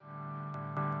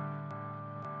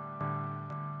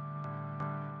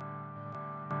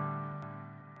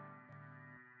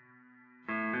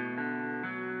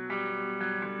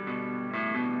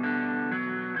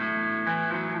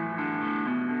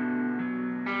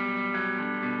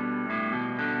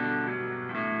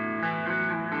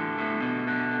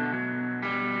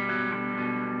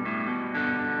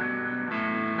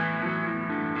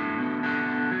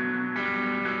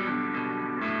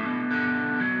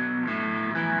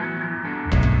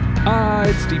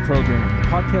Records program, the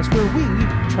podcast where we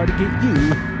try to get you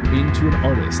into an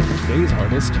artist. Today's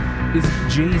artist is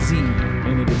Jay-Z,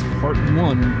 and it is part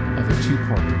one of a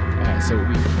two-parter. So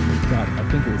we've got, I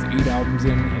think it was 8 albums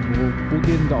in, and we'll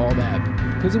get into all that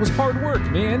because it was hard work,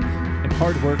 man. And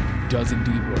hard work does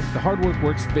indeed work. The Hard Work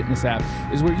Works fitness app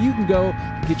is where you can go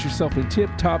get yourself in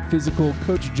tip-top physical.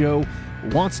 Coach Joe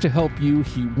wants to help you.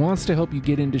 He wants to help you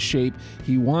get into shape.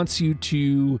 He wants you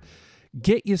to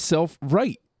get yourself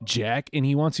right, Jack, and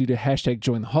he wants you to hashtag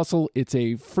join the hustle. It's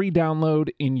a free download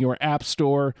in your app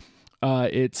store.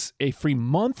 It's a free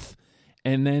month,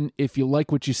 and then if you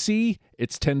like what you see,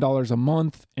 it's $10 a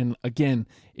month. And again,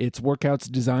 it's workouts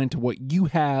designed to what you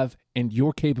have and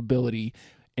your capability,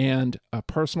 and a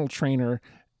personal trainer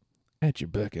at your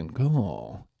beck and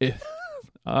call.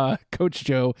 Coach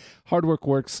Joe, Hard Work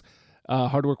Works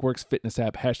fitness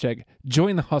app, hashtag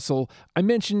join the hustle. I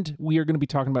mentioned we are going to be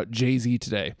talking about Jay-Z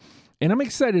today, and I'm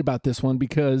excited about this one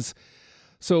because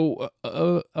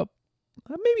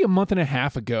maybe a month and a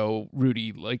half ago,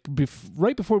 Rudy, like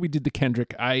right before we did the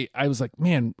Kendrick, I was like,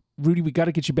 man, Rudy, we got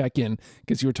to get you back in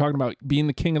because you were talking about being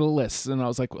the king of the list. And I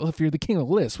was like, well, if you're the king of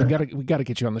the list, we got to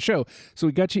get you on the show. So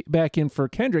we got you back in for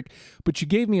Kendrick, but you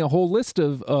gave me a whole list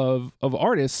of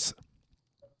artists,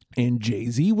 and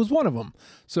Jay-Z was one of them.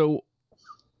 So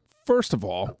first of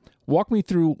all, walk me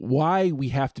through why we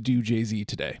have to do Jay-Z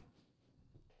today.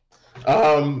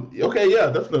 Okay, yeah,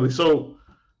 definitely. So,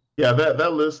 yeah,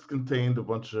 that list contained a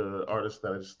bunch of artists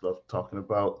that I just love talking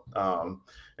about,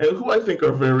 and who I think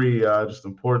are very just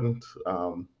important.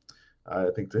 I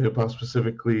think to hip hop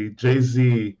specifically,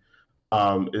 Jay-Z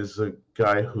is a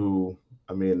guy who,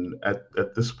 I mean,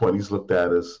 at this point, he's looked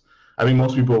at as, I think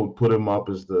most people would put him up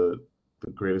as the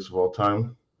greatest of all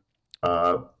time.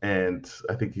 And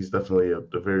I think he's definitely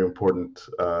a very important,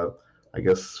 I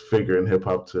guess, figure in hip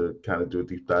hop to kind of do a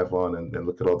deep dive on and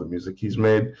look at all the music he's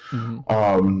made.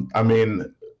 Mm-hmm. I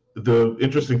mean, the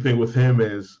interesting thing with him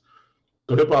is,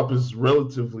 so hip hop is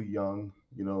relatively young,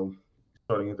 you know,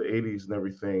 starting in the 80s and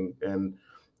everything. And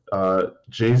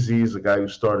Jay-Z is a guy who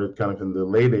started kind of in the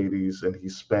late 80s, and he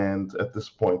spanned at this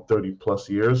point 30 plus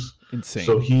years. Insane.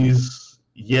 So he's,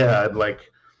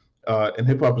 and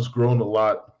hip hop has grown a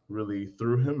lot really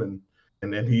through him,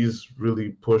 and he's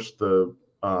really pushed the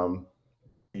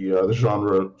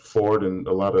genre forward in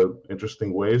a lot of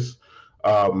interesting ways.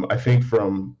 I think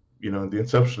from the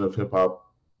inception of hip hop,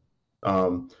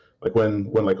 like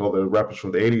when like all the rappers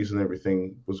from the 80s and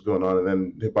everything was going on, and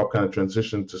then hip hop kind of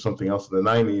transitioned to something else in the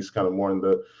 90s, kind of more in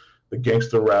the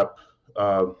gangster rap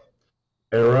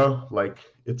era. Like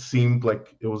it seemed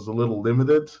like it was a little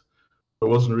limited. There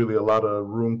wasn't really a lot of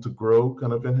room to grow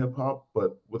kind of in hip hop.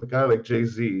 But with a guy like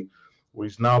Jay-Z, where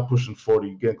he's now pushing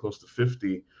 40, getting close to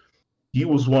 50, he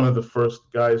was one of the first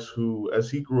guys who, as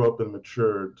he grew up and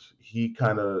matured, he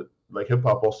kind of, like hip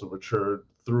hop also matured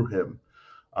through him.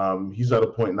 He's at a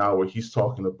point now where he's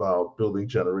talking about building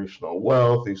generational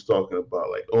wealth. He's talking about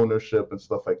like ownership and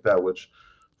stuff like that, which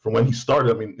from when he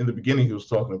started, I mean, in the beginning, he was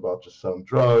talking about just selling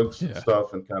drugs and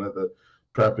stuff and kind of the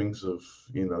trappings of,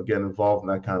 getting involved in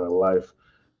that kind of life.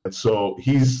 And so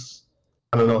he's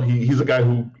a guy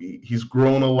who he's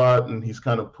grown a lot, and he's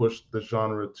kind of pushed the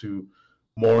genre to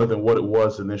more than what it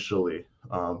was initially.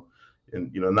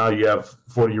 And now you have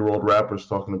 40-year-old rappers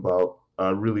talking about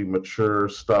really mature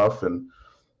stuff, and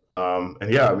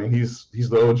yeah, I mean he's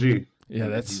the OG.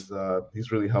 Yeah,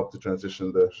 he's really helped to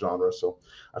transition the genre. So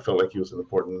I felt like he was an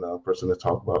important person to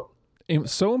talk about. It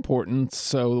was so important.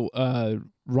 So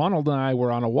Ronald and I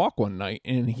were on a walk one night,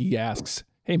 and he asks,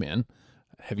 "Hey man,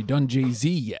 have you done Jay-Z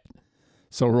yet?"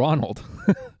 So Ronald,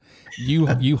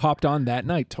 you hopped on that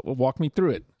night. Walk me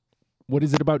through it. What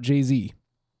is it about Jay-Z?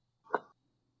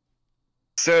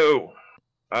 So,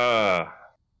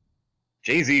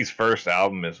 Jay-Z's first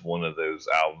album is one of those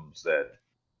albums that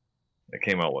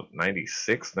came out,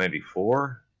 96,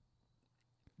 94?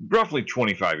 Roughly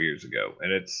 25 years ago.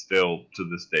 And it's still, to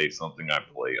this day, something I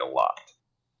play a lot.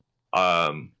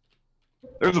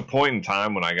 There's a point in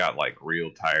time when I got,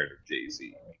 real tired of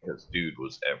Jay-Z because dude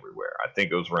was everywhere. I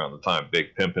think it was around the time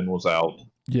Big Pimpin' was out.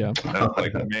 Yeah. And I was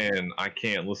like, man, I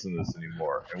can't listen to this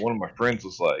anymore. And one of my friends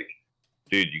was like,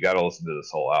 dude, you got to listen to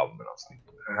this whole album. And I was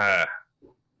like,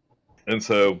 And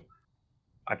so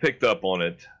I picked up on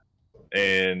it.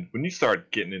 And when you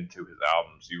start getting into his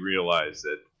albums, you realize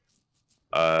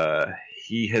that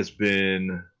he has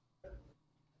been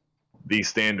the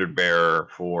standard bearer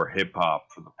for hip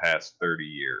hop for the past 30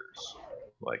 years.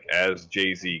 Like, as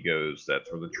Jay-Z goes,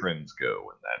 that's where the trends go.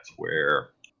 And that's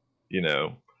where,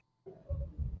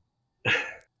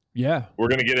 yeah, we're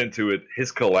going to get into it.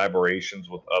 His collaborations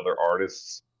with other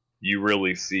artists you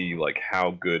really see like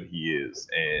how good he is.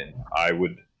 And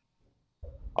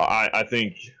I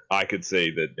think I could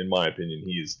say that, in my opinion,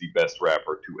 he is the best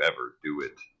rapper to ever do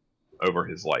it over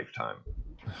his lifetime.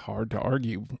 Hard to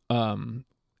argue.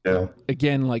 Yeah.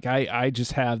 Again, like I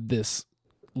just have this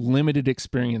limited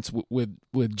experience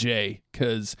with Jay,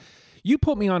 because you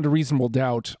put me onto Reasonable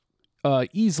Doubt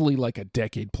easily like a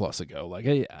decade plus ago.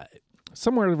 Like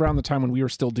somewhere around the time when we were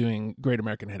still doing Great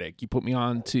American Headache, you put me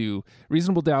on to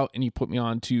Reasonable Doubt and you put me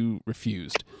on to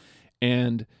Refused.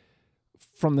 And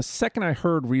from the second I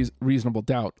heard Reasonable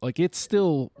Doubt, like it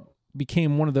still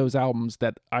became one of those albums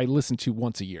that I listened to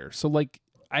once a year. So like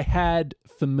I had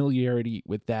familiarity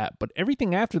with that, but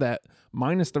everything after that,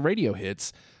 minus the radio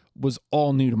hits, was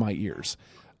all new to my ears.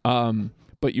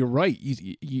 But you're right.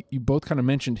 You both kind of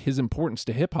mentioned his importance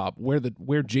to hip hop.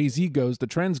 Where Jay-Z goes, the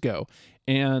trends go,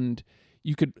 and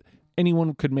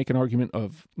anyone could make an argument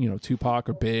of, you know, Tupac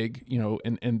or Big, you know,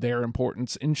 and their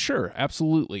importance. And sure,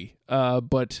 absolutely.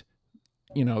 But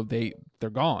you know, they're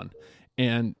gone,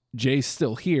 and Jay's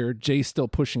still here. Jay's still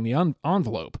pushing the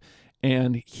envelope,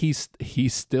 and he's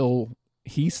still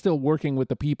working with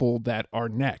the people that are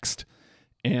next.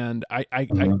 And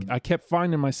I kept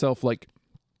finding myself like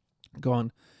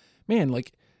going, man,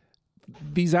 like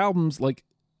these albums, like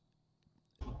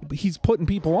he's putting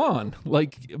people on,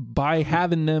 like by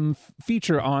having them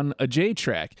feature on a J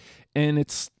track. And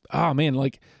it's, oh man,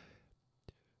 like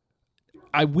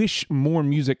I wish more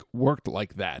music worked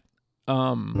like that.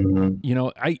 You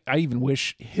know, I even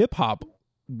wish hip hop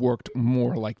worked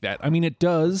more like that. I mean, it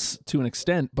does to an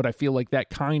extent, but I feel like that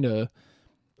kind of,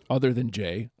 other than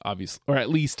Jay, obviously, or at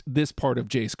least this part of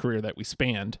Jay's career that we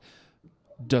spanned,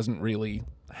 doesn't really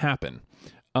happen.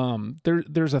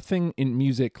 There's a thing in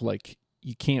music like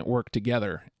you can't work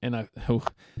together, and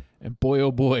and boy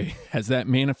oh boy has that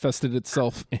manifested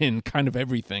itself in kind of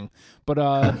everything. But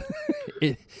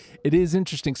it is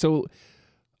interesting. So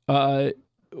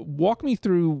walk me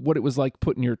through what it was like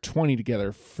putting your 20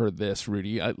 together for this,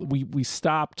 Rudy. We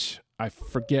stopped. I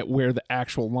forget where the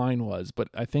actual line was, but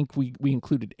I think we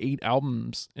included 8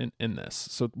 albums in this.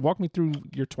 So walk me through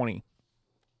your 20.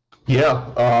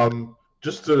 Yeah.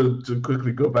 Just to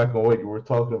quickly go back on what you were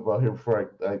talking about here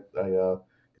before I kind of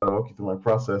walk you through my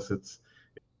process. It's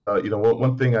you know,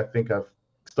 one thing I think I've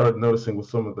started noticing with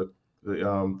some of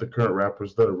the current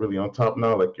rappers that are really on top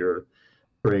now, like your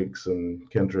Drakes and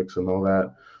Kendricks and all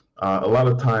that. A lot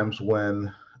of times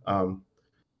when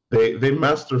they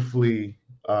masterfully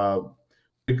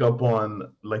pick up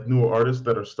on like newer artists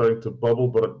that are starting to bubble,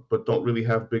 but don't really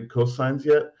have big cosigns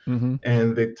yet,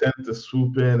 and they tend to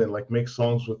swoop in and like make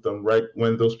songs with them right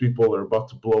when those people are about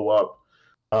to blow up,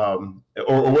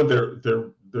 or when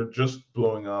they're just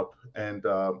blowing up, and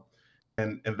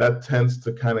that tends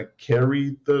to kind of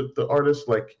carry the artist.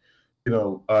 Like, you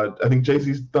know, I think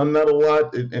Jay-Z's done that a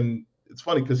lot, and it's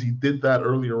funny because he did that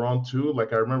earlier on too.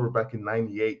 Like I remember back in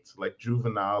 '98, like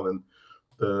Juvenile and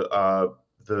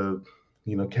the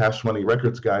you know, Cash Money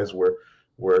Records guys were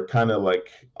kind of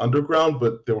like underground,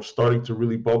 but they were starting to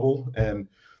really bubble. And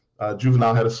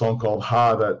Juvenile had a song called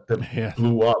 "Ha" that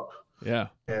blew up. Yeah.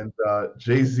 And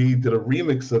Jay-Z did a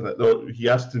remix of it. Though he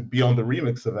asked to be on the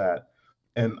remix of that.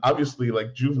 And obviously,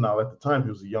 like Juvenile at the time, he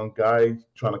was a young guy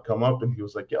trying to come up, and he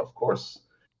was like, "Yeah, of course,"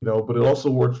 you know. But it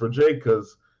also worked for Jay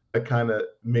because that kind of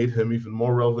made him even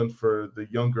more relevant for the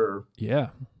younger and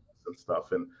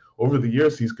stuff. And over the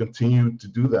years, he's continued to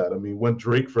do that. I mean, when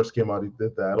Drake first came out, he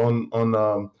did that on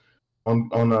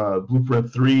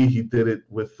Blueprint 3. He did it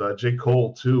with J.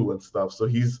 Cole too and stuff. So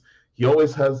he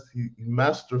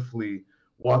masterfully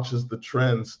watches the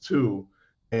trends too,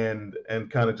 and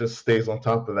kind of just stays on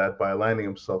top of that by aligning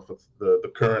himself with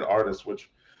the current artists,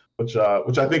 which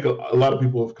I think a lot of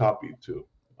people have copied too.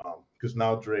 Because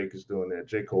now Drake is doing it,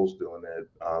 J. Cole's doing it,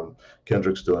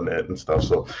 Kendrick's doing it and stuff.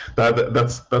 So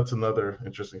that's another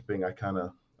interesting thing I kind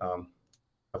of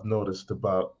I've noticed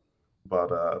about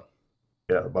him.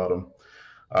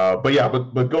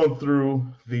 But going through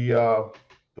the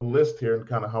list here and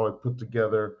kind of how I put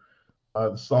together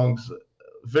the songs,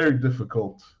 very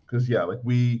difficult because like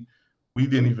we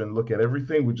didn't even look at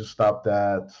everything. We just stopped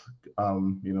at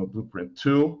you know, Blueprint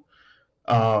 2,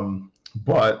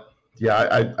 but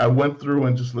yeah, I went through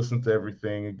and just listened to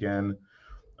everything again.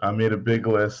 I made a big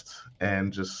list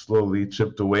and just slowly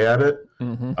chipped away at it.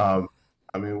 I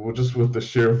mean, we're just with the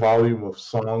sheer volume of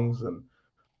songs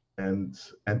and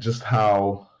just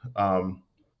how I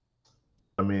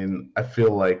mean, I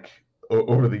feel like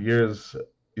over the years,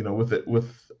 you know,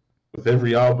 with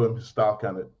every album, his style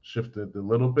kind of shifted a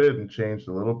little bit and changed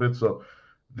a little bit. So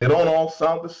they don't all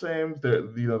sound the same.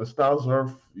 You know, the styles are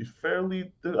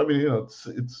fairly. I mean, you know,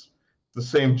 it's the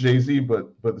same Jay-Z,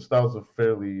 but the styles are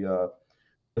fairly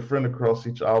different across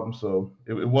each album. So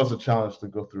it was a challenge to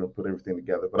go through and put everything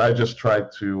together. But I just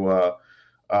tried to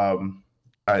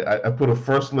I put a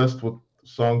first list with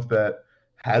songs that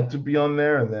had to be on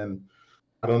there, and then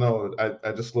I don't know.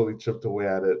 I just slowly chipped away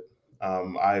at it.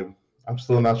 I'm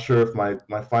still not sure if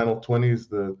my final 20 is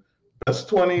the best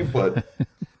 20, but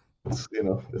it's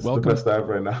the best I have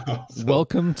right now. So,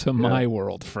 welcome to my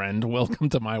world, friend. Welcome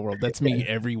to my world. That's me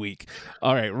every week.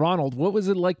 All right, Ronald, what was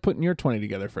it like putting your 20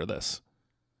 together for this?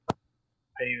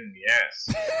 Pain in the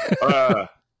ass.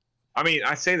 I mean,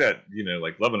 I say that,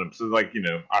 like loving them. So like,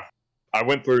 I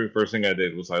went through, first thing I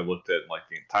did was I looked at like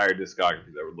the entire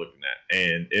discography that we're looking at.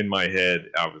 And in my head,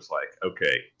 I was like,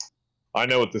 okay, I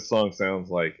know what this song sounds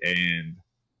like. And,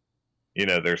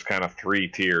 there's kind of 3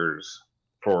 tiers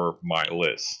for my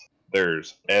list.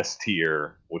 There's S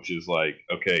tier, which is like,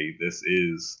 okay, this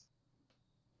is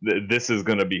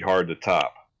going to be hard to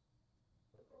top.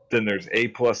 Then there's A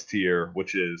plus tier,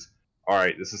 which is, all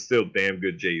right, this is still damn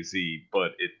good Jay-Z,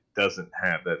 but it doesn't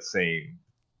have that same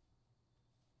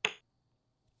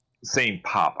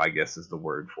pop, I guess is the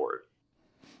word for it.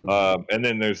 And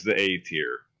then there's the A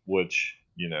tier, which,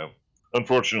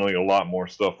 unfortunately a lot more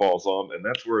stuff falls on, and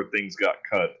that's where things got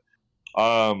cut.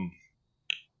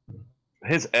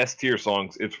 His S tier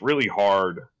songs, it's really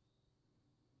hard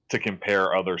to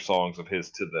compare other songs of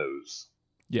his to those.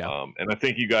 Yeah. And I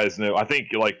think you guys know, I think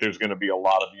like there's going to be a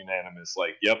lot of unanimous,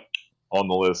 like, yep, on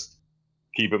the list,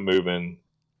 keep it moving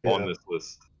on this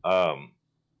list.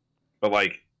 But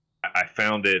like, I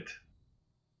found it,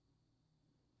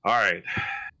 all right,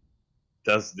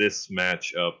 does this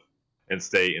match up and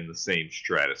stay in the same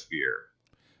stratosphere?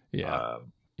 Yeah.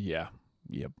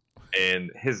 Yep.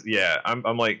 And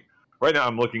I'm like, right now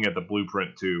I'm looking at the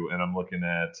Blueprint 2, and I'm looking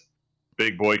at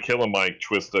Big Boy, Killer Mike,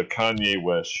 Twista, Kanye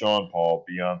West, Sean Paul,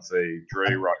 Beyonce,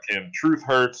 Dre, Rakim, Truth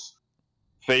Hurts,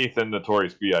 Faith, and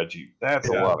Notorious B.I.G. That's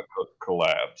a lot of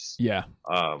collabs. Yeah.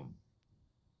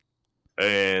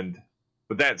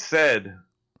 But that said,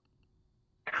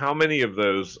 how many of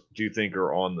those do you think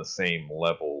are on the same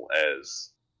level as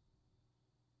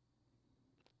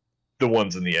the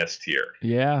ones in the S tier?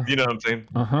 Yeah. You know what I'm saying?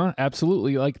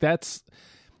 Absolutely. Like that's,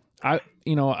 I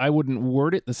wouldn't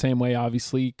word it the same way,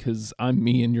 obviously, because I'm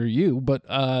me and you're you, but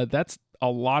that's a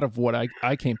lot of what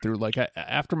I came through. Like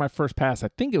after my first pass, I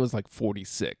think it was like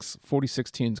 46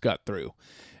 tunes got through.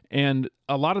 And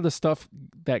a lot of the stuff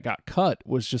that got cut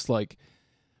was just like,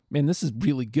 man, this is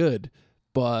really good,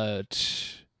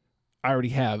 but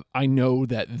I know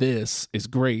that this is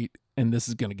great and this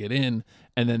is going to get in.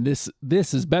 And then this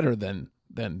is better than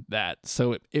that.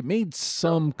 So it made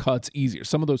some cuts easier.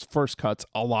 Some of those first cuts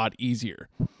a lot easier.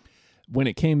 When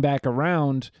it came back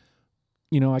around,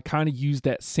 I kind of used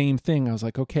that same thing. I was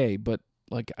like, okay, but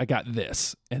like I got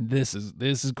this, and this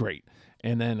is great.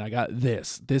 And then I got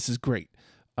this is great.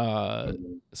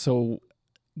 So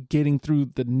getting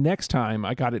through the next time,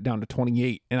 I got it down to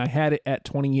 28, and I had it at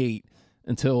 28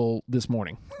 until this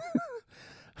morning.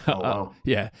 Oh, wow.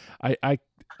 Yeah.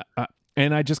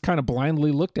 And I just kind of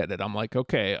blindly looked at it. I'm like,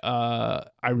 okay,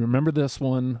 I remember this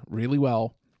one really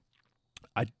well.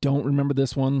 I don't remember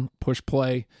this one. Push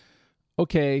play.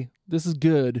 Okay, this is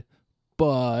good,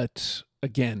 but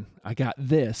again, I got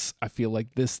this. I feel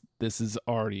like this is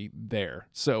already there.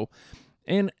 So,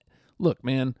 and look,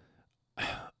 man,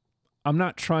 I'm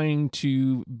not trying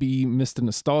to be Mr.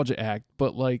 Nostalgia Act,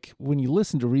 but like when you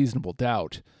listen to Reasonable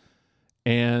Doubt,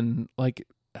 and like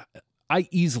I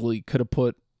easily could have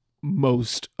put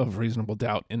most of Reasonable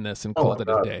Doubt in this and called it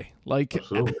a day. Like,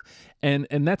 absolutely.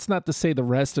 and that's not to say the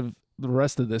rest of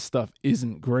this stuff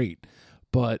isn't great,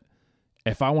 but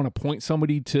if I want to point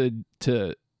somebody to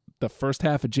the first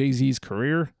half of Jay-Z's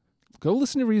career, go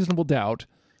listen to Reasonable Doubt.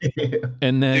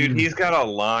 And then, dude, he's got a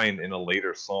line in a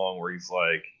later song where he's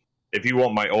like, if you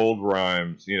want my old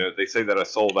rhymes, they say that I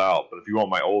sold out, but if you want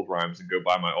my old rhymes, then go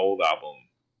buy my old album.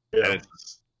 Yeah. And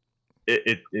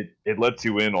it lets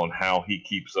you in on how he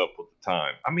keeps up with the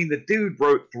time. I mean, the dude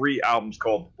wrote 3 albums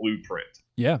called Blueprint.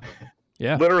 Yeah.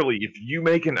 Yeah. Literally, if you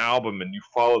make an album and you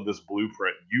follow this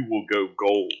blueprint, you will go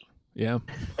gold. Yeah.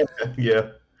 Yeah.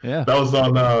 Yeah. That was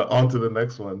on to the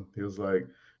next one. He was like,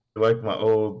 you like my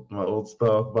old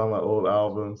stuff, buy my old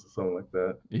albums, or something like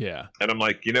that. Yeah. And I'm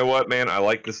like, you know what, man? I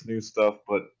like this new stuff,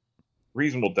 but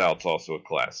Reasonable Doubt's also a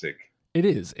classic. It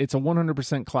is. It's a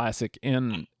 100% classic,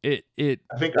 and it.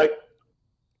 I think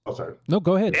Oh, sorry. No,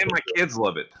 go ahead. And my kids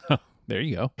love it. There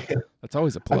you go. That's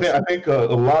always a plus. I think a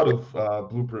lot of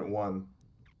Blueprint 1,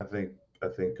 I think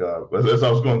as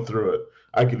I was going through it,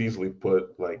 I could easily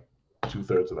put like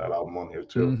 2/3 of that album on here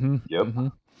too. Mm-hmm. Yep. Mm-hmm.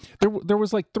 There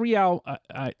was like 3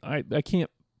 I can't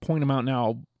point them out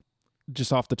now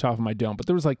just off the top of my dome, but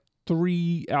there was like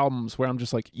 3 albums where I'm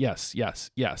just like, yes, yes,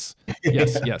 yes,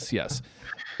 yes, yes, yes.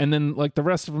 And then like the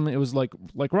rest of them, it was like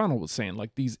Ronald was saying,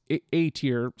 like these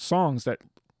A-tier songs that,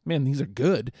 man, these are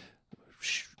good.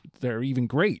 They're even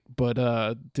great, but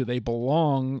do they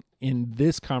belong in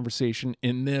this conversation,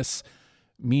 in this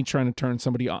me trying to turn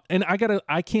somebody on? And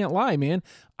I can't lie, man.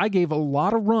 I gave a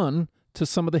lot of run to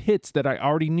some of the hits that I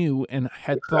already knew and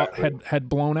had thought had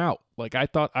blown out. Like I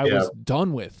thought I was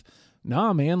done with.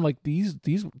 Nah, man, like these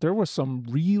there were some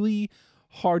really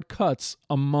hard cuts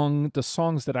among the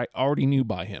songs that I already knew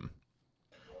by him.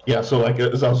 Yeah, so like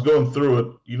as I was going through it,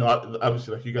 you know,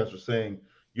 obviously like you guys were saying,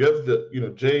 you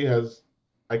have Jay has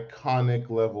iconic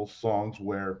level songs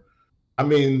where, I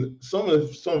mean, some of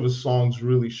his songs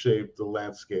really shaped the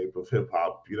landscape of hip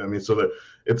hop. You know what I mean? So that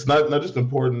it's not just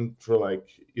important for like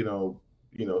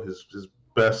his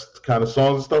best kind of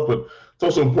songs and stuff, but it's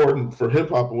also important for hip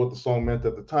hop and what the song meant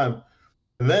at the time.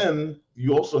 And then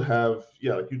you also have,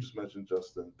 like you just mentioned,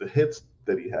 Justin, the hits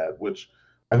that he had, which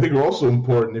I think are also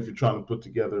important if you're trying to put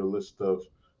together a list of,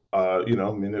 I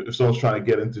mean, if someone's trying to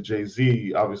get into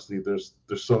Jay-Z, obviously there's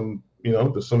some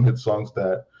hit songs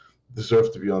that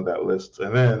deserve to be on that list.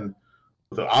 And then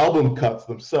the album cuts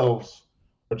themselves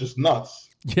are just nuts.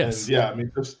 Yes. And I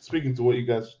mean, just speaking to what you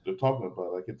guys are talking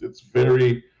about, like it's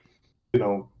very, I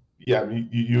mean,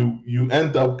 you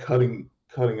end up cutting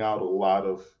out a lot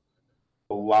of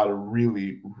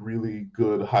really, really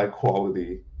good, high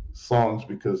quality songs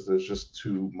because there's just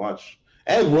too much.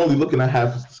 And we're only looking at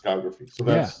half his discography. So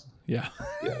that's yeah.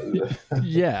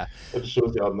 That just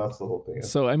shows you how nuts the whole thing is.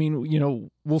 So I mean,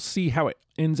 we'll see how it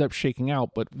ends up shaking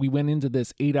out, but we went into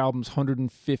this 8 albums,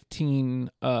 115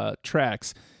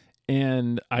 tracks,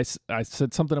 and I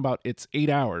said something about it's 8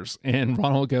 hours, and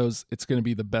Ronald goes, "It's going to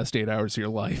be the best 8 hours of your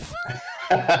life."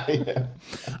 Yeah.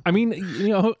 I mean,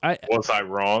 was I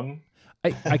wrong?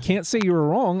 I can't say you were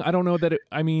wrong. I don't know that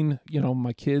I mean,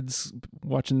 my kids,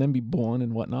 watching them be born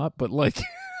and whatnot, but like...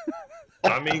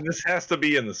 I mean, this has to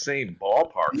be in the same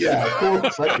ballpark. Yeah, of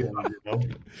course.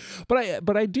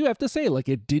 But I do have to say, like,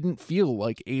 it didn't feel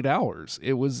like 8 hours.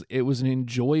 It was an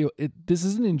enjoyable... This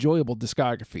is an enjoyable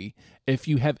discography. If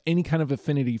you have any kind of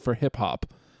affinity for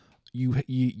hip-hop, you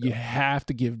have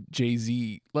to give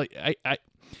Jay-Z...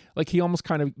 Like he almost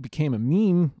kind of became a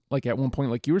meme, like at one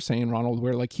point, like you were saying, Ronald,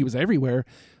 where like he was everywhere.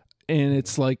 And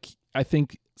it's like, I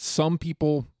think some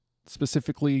people,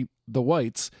 specifically the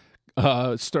whites,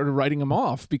 started writing him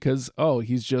off because,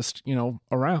 he's just,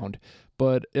 around.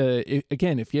 But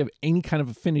again, if you have any kind of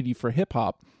affinity for hip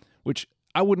hop, which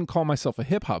I wouldn't call myself a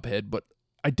hip hop head, but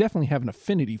I definitely have an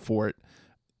affinity for it.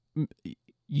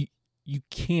 You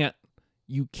can't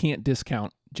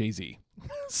discount Jay-Z.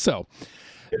 So,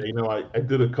 I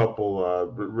did a couple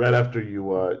right after you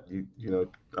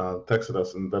texted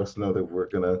us and let us know that we're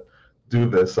gonna do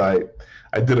this. I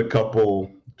did a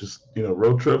couple just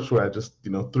road trips where I just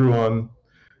threw on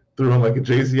like a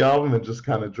Jay-Z album and just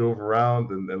kind of drove around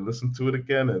and listened to it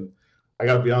again. And I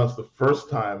gotta be honest, the first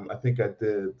time I think I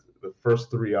did the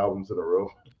first 3 albums in a row.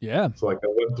 Yeah. So like I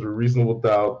went through Reasonable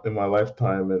Doubt in my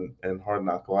lifetime and Hard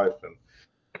Knock Life, and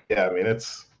I mean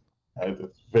it's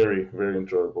very, very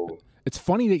enjoyable. It's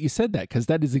funny that you said that because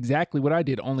that is exactly what I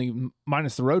did, only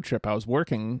minus the road trip. I was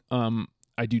working.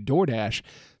 I do DoorDash.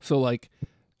 So, like,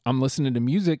 I'm listening to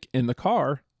music in the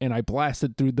car, and I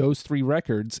blasted through those 3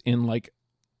 records in, like,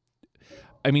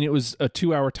 I mean, it was a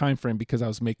 2-hour time frame because I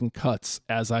was making cuts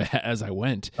as I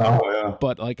went. Oh, yeah.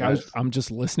 But, like, nice. I'm just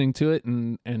listening to it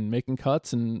and making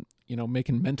cuts and,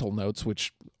 making mental notes,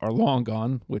 which are long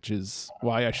gone, which is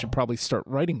why I should probably start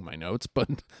writing my notes,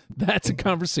 but that's a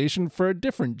conversation for a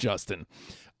different Justin.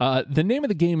 The name of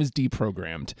the game is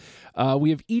Deprogrammed.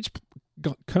 We have each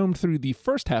combed through the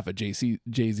first half of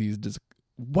Jay-Z's...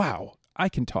 Wow, I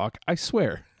can talk, I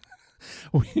swear.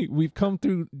 We've come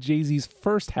through Jay-Z's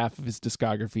first half of his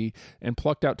discography and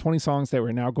plucked out 20 songs that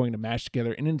we're now going to mash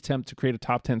together in an attempt to create a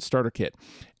top 10 starter kit.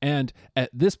 And at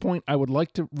this point, I would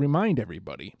like to remind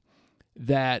everybody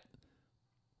that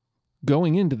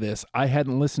going into this, I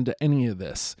hadn't listened to any of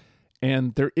this,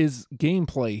 and there is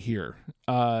gameplay here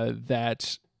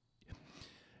that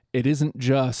it isn't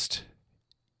just,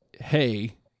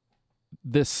 hey,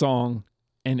 this song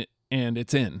and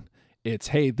it's in. It's,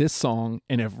 hey, this song,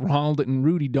 and if Ronald and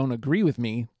Rudy don't agree with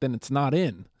me, then it's not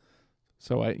in.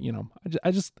 So I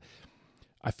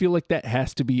feel like that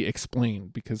has to be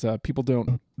explained because people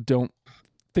don't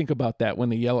think about that when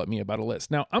they yell at me about a list.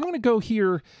 Now, I'm going to go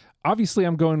here. Obviously,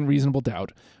 I'm going Reasonable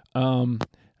Doubt. I'm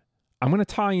going to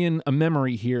tie in a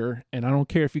memory here, and I don't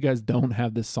care if you guys don't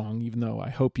have this song, even though I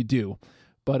hope you do.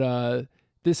 But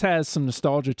this has some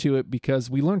nostalgia to it because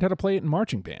we learned how to play it in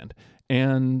marching band,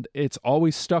 and it's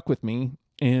always stuck with me.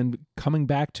 And coming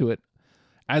back to it,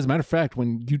 as a matter of fact,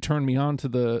 when you turned me on to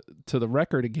the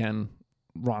record again,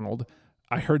 Ronald,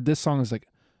 I heard this song. I was like,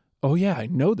 oh yeah, I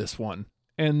know this one.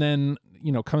 And then,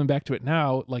 coming back to it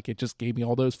now, like it just gave me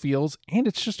all those feels, and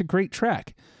it's just a great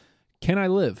track. Can I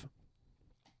Live?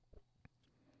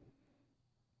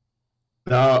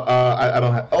 No, I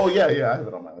don't have. Oh yeah, I have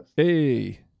it on my list.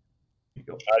 Hey. I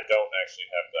don't actually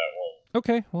have that one.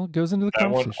 Okay, well, it goes into the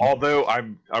conversation. Although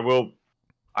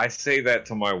I say that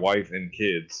to my wife and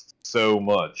kids so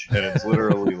much, and it's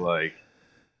literally like,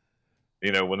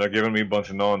 when they're giving me a bunch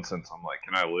of nonsense, I'm like,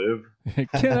 "Can I live?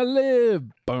 Can I live?"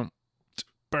 Bum,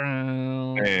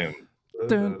 bum, Man.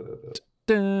 dun,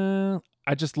 dun.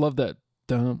 I just love that.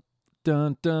 Dun,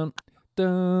 dun, dun,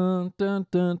 dun, dun,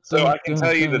 dun. So I can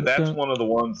tell you dun, that's dun. one of the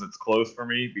ones that's close for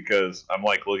me because I'm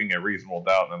like looking at Reasonable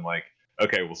Doubt, and I'm like,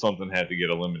 okay, well, something had to get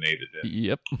eliminated.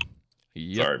 Yep.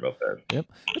 Sorry about that. Yep.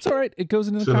 It's all right. It goes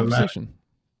into the conversation.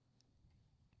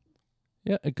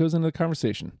 Yeah, it goes into the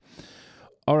conversation.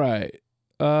 All right.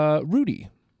 Rudy.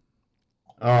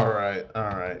 All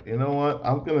right. You know what?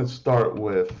 I'm going to start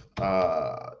with,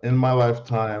 in my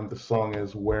lifetime, the song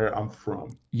is Where I'm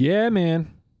From. Yeah,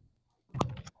 man.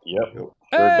 Yep.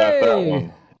 Hey! Got that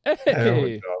one. Hey! There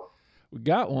we go. We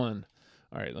got one.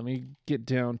 All right, let me get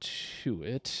down to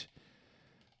it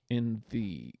in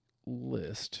the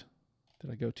list.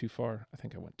 Did I go too far? I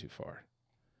think I went too far.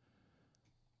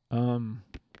 Come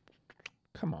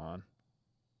on.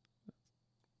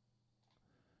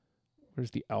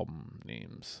 Where's the album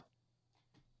names?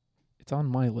 It's on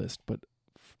my list, but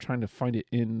trying to find it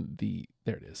in the...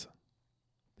 There it is.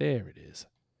 There it is.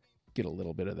 Get a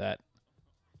little bit of that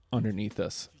underneath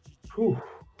us. Whew.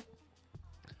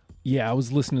 Yeah, I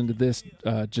was listening to this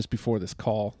just before this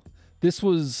call. This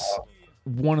was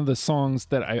one of the songs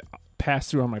that I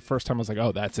passed through on my first time. I was like,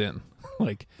 oh, that's in.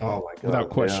 Like, oh my God, without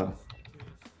question.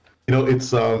 Yeah. It's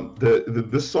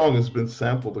this song has been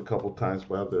sampled a couple times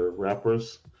by other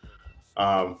rappers.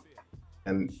 Yeah,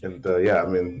 I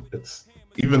mean, it's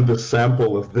even the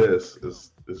sample of this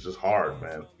is just hard,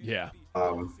 man. Yeah.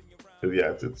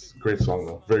 Yeah, it's a great song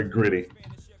though. Very gritty.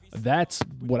 That's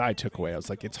what I took away. I was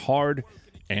like, it's hard,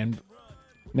 and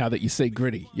now that you say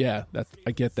gritty, yeah,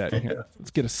 I get that. Here,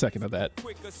 let's get a second of that.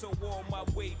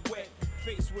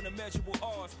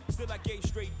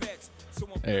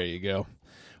 There you go.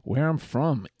 Where I'm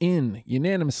From, in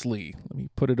unanimously. Let me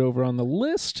put it over on the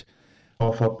list.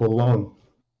 Off up alone.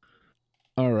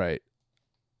 All right,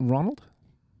 Ronald.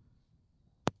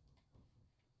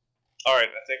 All right,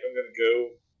 I think I'm gonna go.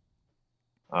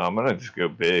 I'm gonna just go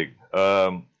big.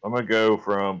 I'm gonna go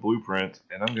from Blueprint,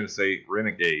 and I'm gonna say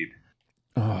Renegade.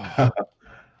 Oh.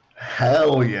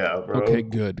 Hell yeah, bro. Okay,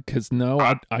 good. Because no,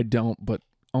 I don't. But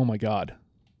oh my God.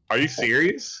 Are you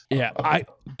serious? Yeah,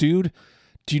 dude.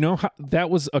 Do you know how that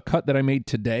was a cut that I made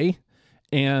today?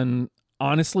 And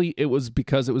honestly, it was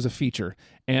because it was a feature.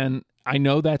 And I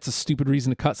know that's a stupid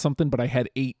reason to cut something, but I had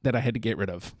 8 that I had to get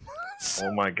rid of.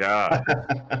 Oh my God.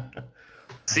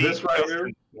 See, this right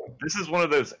here. This is one of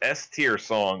those S tier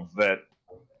songs that,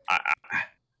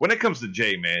 when it comes to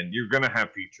Jay, man, you're gonna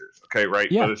have features, okay,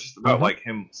 right? Yeah. But it's just about like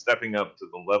him stepping up to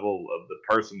the level of the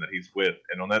person that he's with,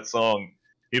 and on that song,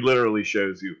 he literally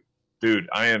shows you, dude,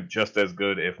 I am just as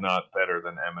good, if not better,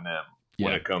 than Eminem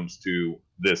when it comes to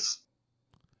this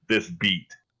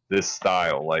beat, this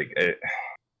style. Like,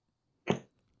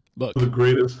 look, the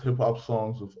greatest hip hop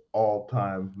songs of all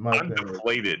time. I'm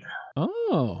deflated.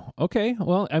 Oh, okay.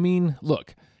 Well, I mean,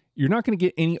 look, you're not going to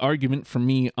get any argument from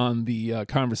me on the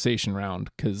conversation round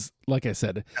because, like I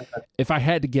said, if I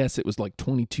had to guess, it was like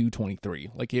 22,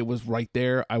 23. Like, it was right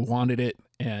there. I wanted it,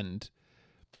 and,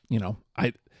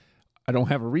 I don't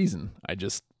have a reason. I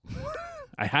just,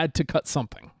 I had to cut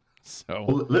something. So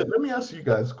well, let me ask you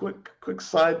guys, quick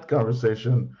side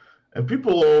conversation. And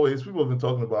people have been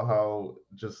talking about how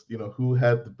just, who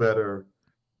had the better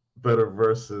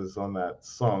verses on that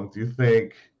song. Do you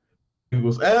think it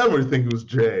was M or do you think it was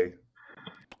J?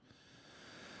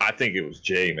 I think it was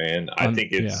Jay, man. I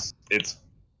think it's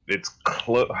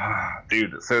close,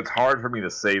 dude. So it's hard for me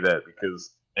to say that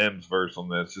because M's verse on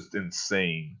that's just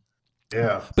insane.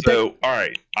 Yeah. So all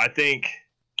right, I think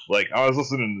like I was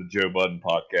listening to the Joe Budden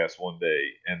podcast one day,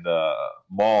 and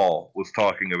Maul was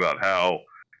talking about how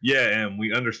and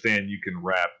we understand you can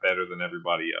rap better than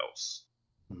everybody else,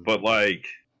 but like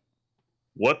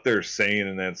what they're saying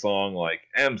in that song, like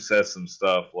M says some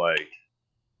stuff like,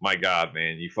 my God,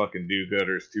 man, you fucking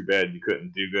do-gooders. Too bad you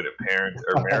couldn't do good at parents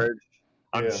or marriage.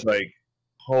 I'm just like,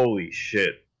 holy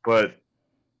shit. But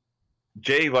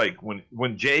Jay, like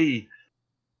when Jay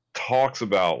talks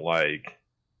about like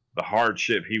the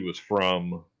hardship he was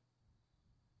from,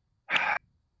 I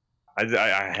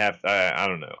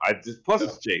don't know. Plus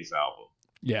it's Jay's album.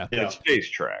 Yeah. It's Jay's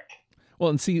track. Well,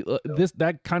 and see,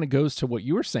 that kind of goes to what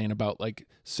you were saying about like,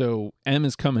 so M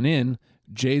is coming in,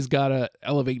 Jay's got to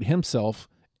elevate himself,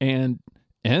 and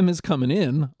M is coming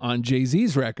in on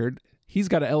Jay-Z's record. He's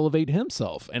got to elevate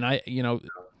himself. And I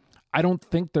don't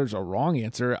think there's a wrong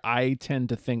answer. I tend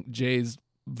to think Jay's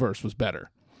verse was better,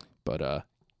 but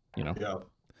Yeah,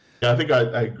 I think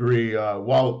I agree. I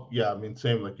mean,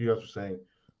 same like you guys were saying.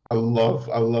 I love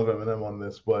Eminem on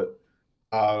this, but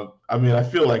I mean, I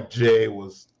feel like Jay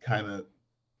was kind of.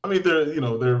 I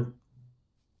mean,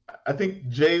 I think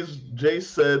Jay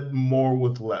said more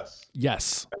with less.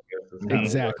 Yes,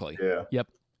 exactly. Yeah. Yep.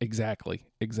 Exactly.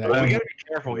 But we got to be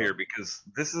careful here because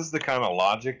this is the kind of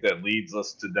logic that leads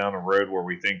us to down a road where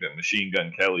we think that Machine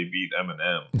Gun Kelly beat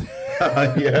Eminem.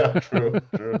 Yeah, true.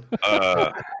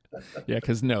 Yeah,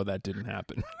 because no, that didn't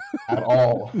happen At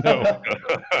all. No.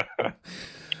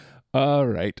 All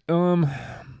right. You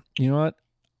know what?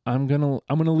 I'm gonna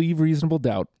leave reasonable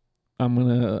doubt. I'm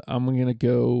gonna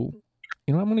go.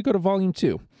 I'm gonna go to volume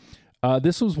 2.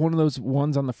 This was one of those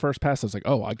ones on the first pass. I was like,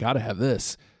 oh, I gotta have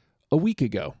this. A week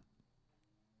ago.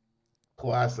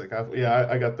 Classic.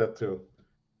 I got that too.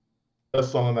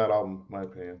 Best song on that album, in my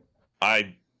opinion.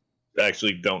 I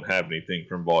actually don't have anything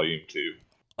from volume 2.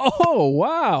 Oh,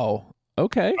 wow.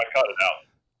 Okay. I cut it out.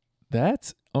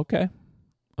 That's okay.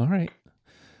 All right.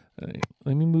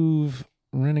 Let me move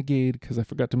Renegade because I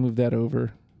forgot to move that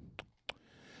over.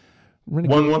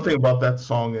 Renegade. One thing about that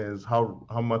song is how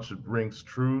much it rings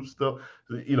true still.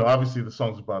 Obviously the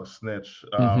song's about a snitch.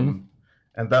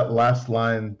 And that last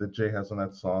line that Jay has on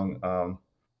that song,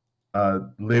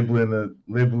 the labeling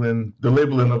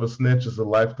of a snitch is a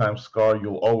lifetime scar.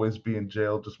 You'll always be in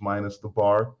jail, just minus the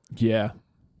bar. Yeah.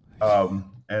 And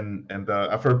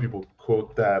I've heard people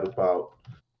quote that about,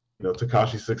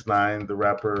 Tekashi 6ix9ine, the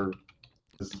rapper,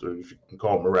 if you can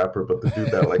call him a rapper, but the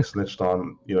dude that like snitched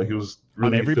on, he was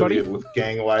really affiliated with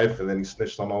gang life, and then he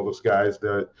snitched on all those guys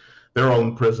that they're all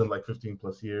in prison like 15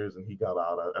 plus years, and he got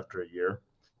out after a year.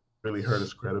 Really hurt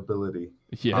his credibility.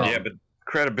 Yeah. But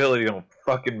credibility don't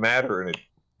fucking matter in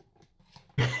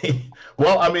it.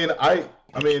 Well, I mean, I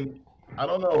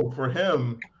don't know. For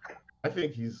him, I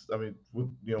think he's. I mean,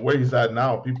 where he's at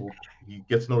now, he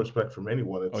gets no respect from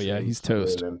anyone. He's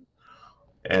toast.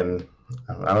 And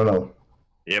I don't know.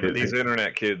 Yeah, but these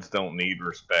internet kids don't need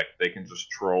respect. They can just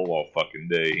troll all fucking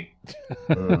day.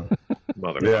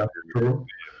 Motherfucker. Yeah, true.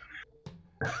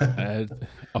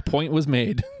 A point was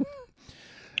made.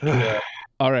 Yeah.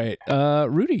 All right,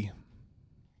 Rudy.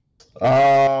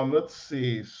 Let's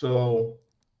see. So,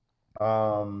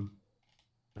 let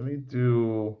me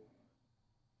do.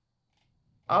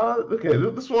 Okay,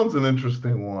 this one's an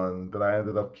interesting one that I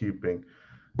ended up keeping.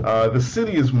 The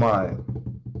City Is Mine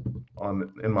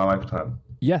in my lifetime.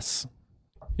 Yes.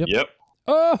 Yep.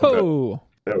 Oh. Okay.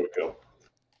 There we go.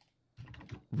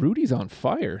 Rudy's on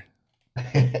fire.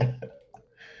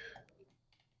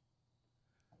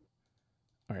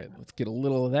 All right, let's get a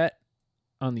little of that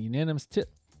on the unanimous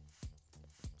tip.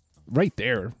 Right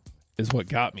there is what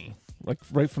got me, like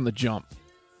right from the jump.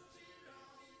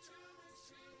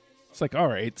 It's like, all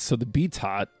right, so the beat's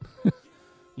hot. A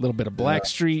little bit of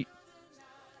Blackstreet.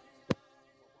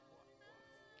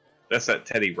 That's that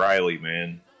Teddy Riley,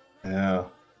 man. Yeah.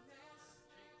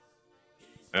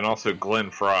 And also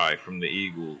Glenn Frey from the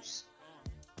Eagles.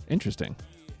 Interesting.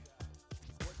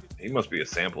 He must be a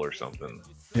sample or something.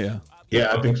 Yeah.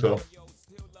 Yeah, I think so.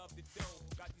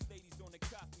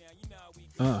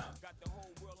 All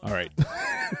right.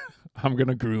 I'm going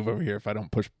to groove over here if I don't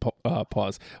push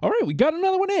pause. All right, we got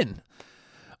another one in.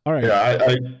 All right. Yeah,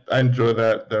 I enjoy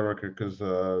that record because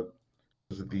of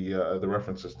the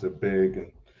references to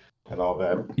Big and all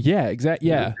that. Yeah, exactly.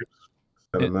 Yeah.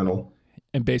 Sentimental.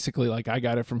 And basically, like, I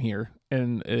got it from here.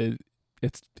 And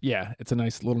it's a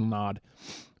nice little nod.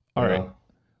 All right.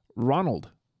 Ronald.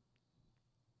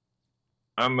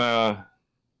 I'm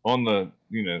on the,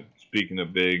 speaking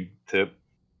of Big tip,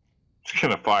 just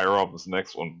gonna fire off this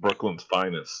next one, Brooklyn's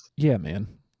Finest. Yeah, man.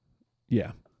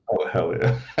 Yeah. Oh, hell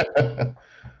yeah.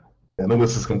 Yeah, no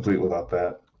list is complete without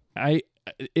that.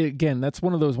 Again, that's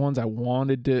one of those ones I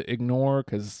wanted to ignore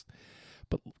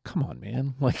but come on,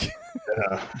 man. Like,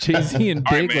 yeah. Jay-Z and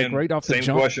Big, right off the jump.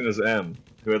 Same question as M.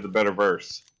 Who had the better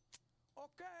verse?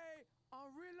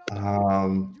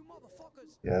 Yeah,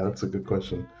 that's a good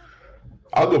question.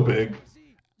 I'll go Big.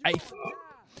 That's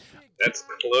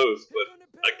close, but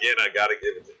again, I gotta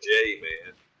give it to Jay,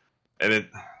 man. And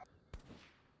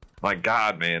my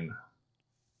God, man,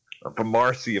 From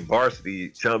Marcy and Varsity,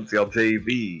 Chubs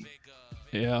LJV.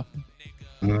 Yeah.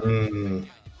 Mm.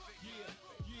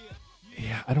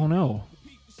 Yeah, I don't know.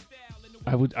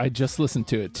 I just listened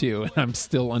to it too, and I'm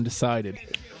still undecided.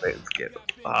 Let's get it.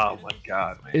 Oh my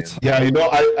god, man. Yeah,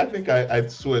 I think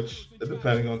I'd switch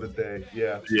depending on the day.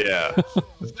 Yeah. Yeah.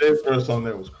 The Jay's verse on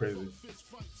there was crazy.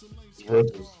 His verse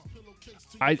was...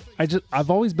 I've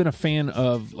always been a fan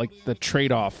of like the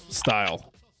trade-off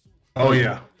style. Oh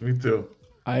yeah, me too.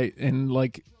 I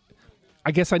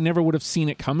guess I never would have seen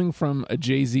it coming from a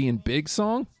Jay-Z and Big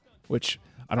song, which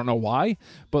I don't know why,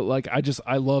 but like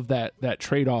I love that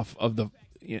trade-off of the,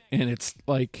 and it's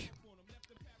like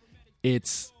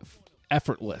it's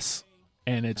effortless,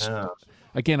 and it's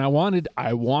again I wanted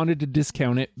to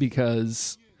discount it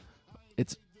because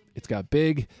it's got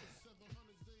Big,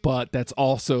 but that's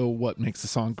also what makes the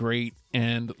song great.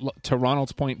 And to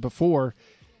Ronald's point before,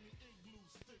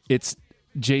 it's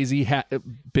Jay-Z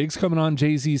Big's coming on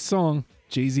Jay-Z's song.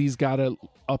 Jay-Z's got to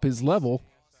up his level.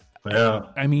 Yeah.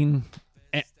 I mean,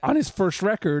 on his first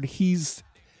record, he's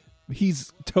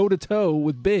toe to toe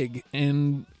with Big,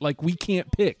 and like we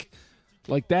can't pick.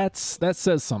 Like that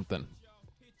says something.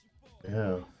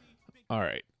 Yeah. All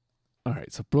right.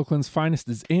 So Brooklyn's Finest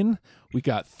is in. We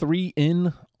got 3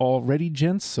 in already,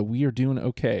 gents. So we are doing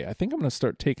okay. I think I'm gonna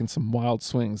start taking some wild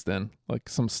swings then, like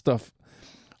some stuff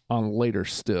on later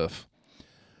stuff.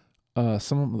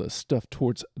 Some of the stuff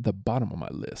towards the bottom of my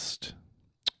list.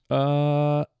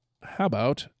 How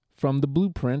about from the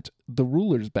Blueprint, The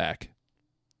Ruler's Back?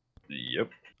 Yep.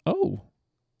 Oh.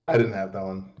 I didn't have that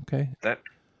one. Okay. That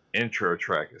intro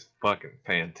track is fucking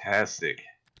fantastic.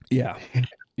 Yeah.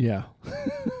 Yeah.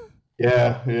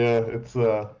 Yeah, it's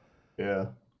yeah.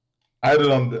 I had it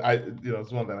on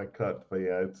it's one that I cut, but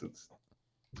yeah, it's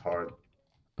hard.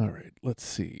 All right, let's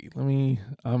see.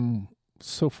 I'm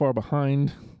so far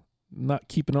behind, not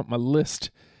keeping up my list.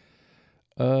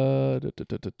 What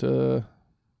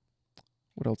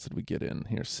else did we get in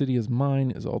here? City is Mine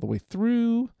is all the way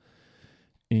through,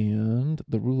 and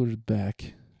The Ruler's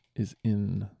Back is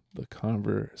in the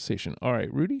conversation. All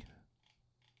right, Rudy?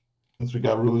 Since we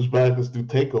got Ruler's Back, let's do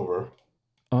Takeover.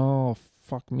 Oh,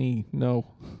 fuck me. No.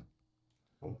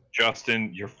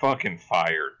 Justin, you're fucking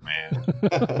fired, man.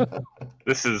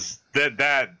 This is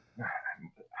that.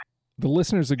 The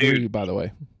listeners agree, dude. By the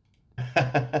way.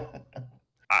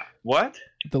 What?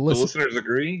 The listeners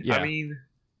agree? Yeah. I mean,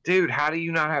 dude, how do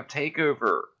you not have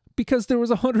Takeover? Because there was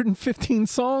 115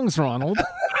 songs, Ronald.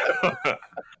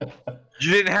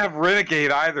 You didn't have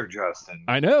Renegade either, Justin.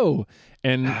 I know.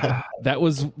 And that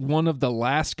was one of the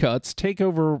last cuts.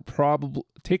 Takeover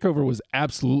was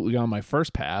absolutely on my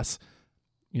first pass.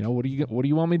 You know, what do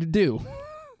you want me to do?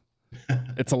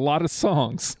 It's a lot of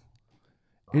songs.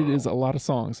 It is a lot of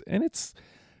songs. And it's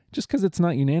just because it's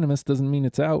not unanimous doesn't mean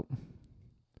it's out.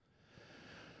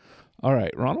 All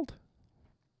right, Ronald?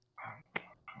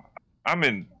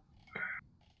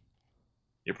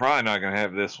 You're probably not going to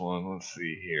have this one. Let's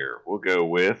see here. We'll go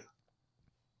with...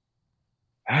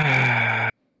 I'll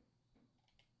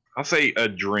say A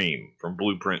Dream from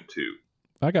Blueprint 2.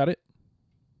 I got it.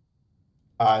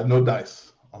 No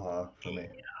dice for me.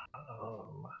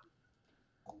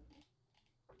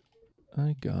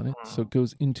 I got it. So it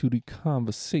goes into the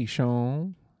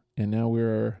conversation. And now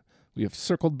we have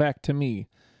circled back to me.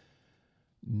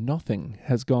 Nothing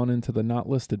has gone into the not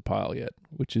listed pile yet,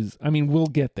 which is, I mean, we'll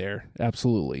get there,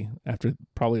 absolutely, after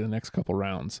probably the next couple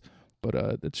rounds. But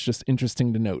it's just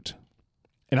interesting to note.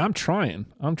 And I'm trying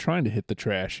to hit the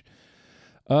trash.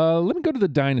 Let me go to the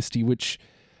Dynasty, which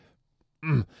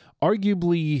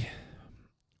arguably,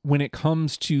 when it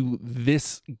comes to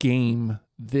this game,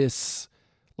 this,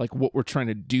 like what we're trying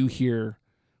to do here,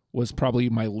 was probably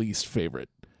my least favorite.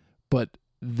 But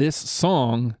this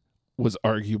song was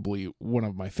arguably one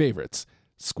of my favorites.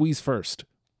 Squeeze First.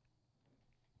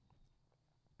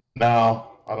 No,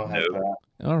 I don't have that.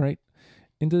 All right.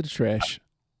 Into the trash.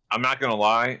 I'm not gonna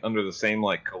lie, under the same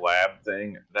like collab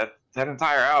thing, that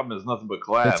entire album is nothing but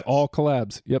collabs. It's all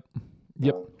collabs. Yep.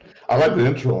 I like the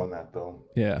intro on that though.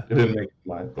 Yeah. It didn't make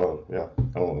my yeah.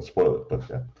 I don't want to spoil it, but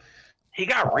yeah. He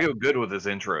got real good with his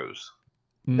intros.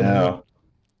 Yeah.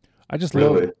 I just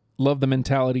really love the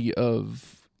mentality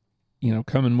of,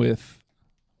 coming with,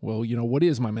 well, what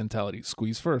is my mentality?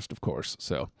 Squeeze first, of course.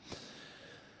 So,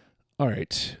 all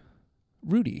right.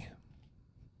 Rudy.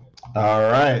 All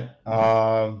right.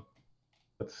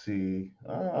 Let's see.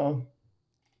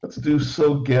 Let's do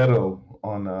So Ghetto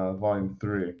on Volume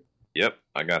 3. Yep,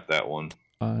 I got that one.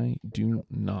 I do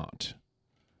not.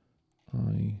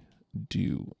 And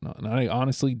I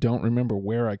honestly don't remember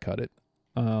where I cut it.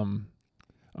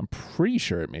 I'm pretty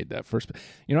sure it made that first.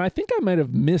 You know, I think I might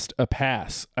have missed a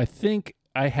pass. I think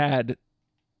I had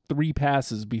 2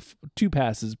 passes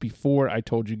before I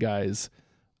told you guys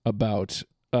about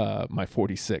my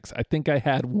 46. I think I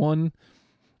had one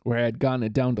where I had gotten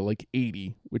it down to like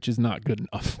 80, which is not good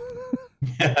enough.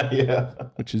 Yeah.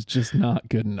 Which is just not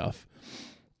good enough.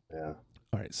 Yeah.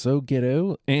 All right, so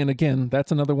Ghetto. And again,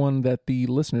 that's another one that the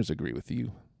listeners agree with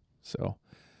you. So,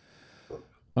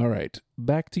 all right,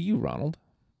 back to you, Ronald.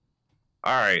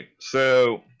 All right,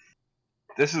 so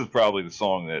this is probably the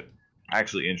song that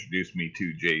actually introduced me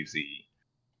to Jay-Z.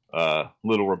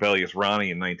 Little Rebellious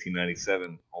Ronnie in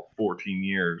 1997, all 14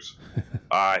 years.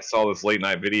 I saw this late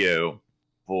night video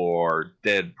for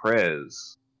Dead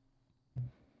Prez.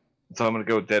 So I'm going to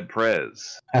go with Dead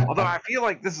Prez. Although I feel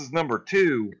like this is number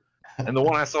 2, and the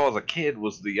one I saw as a kid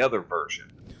was the other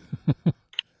version.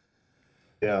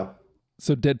 Yeah.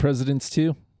 So Dead Presidents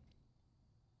 2?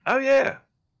 Oh, yeah.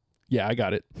 Yeah, I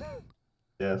got it.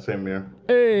 Yeah, same here.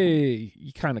 Hey,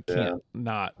 you kind of can't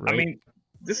not, right? I mean,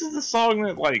 this is the song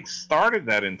that, like, started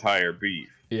that entire beef.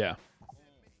 Yeah.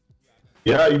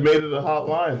 Yeah, you made it a hot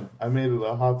line. I made it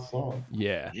a hot song.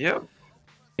 Yeah. Yep.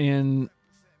 And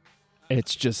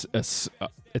it's just it's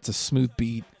a smooth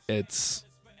beat. It's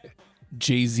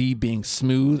Jay-Z being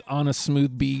smooth on a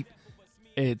smooth beat.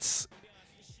 It's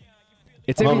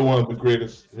another one of the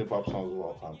greatest hip hop songs of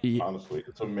all time. Yeah. Honestly,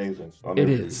 it's amazing on It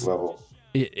every is. level.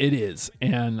 It is,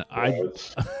 and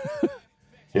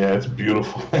it's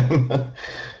beautiful.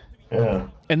 Yeah.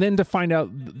 And then to find out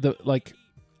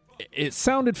it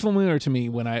sounded familiar to me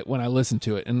when I listened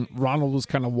to it, and Ronald was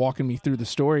kind of walking me through the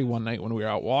story one night when we were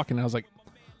out walking. And I was like,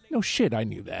 no shit, I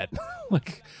knew that.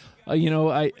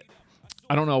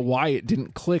 I don't know why it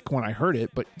didn't click when I heard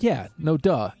it, but yeah, no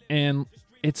duh. And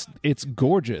it's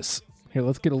gorgeous. Here,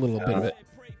 let's get a little bit of it.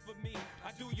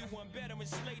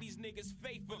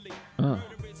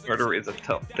 Murder is a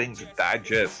tough thing to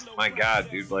digest. My God,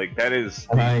 dude, like that is.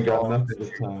 And I ain't got nothing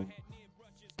this time.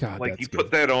 God, like that's you good.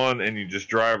 put that on and you just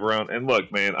drive around. And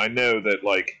look, man, I know that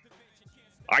like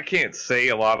I can't say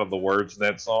a lot of the words in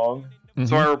that song,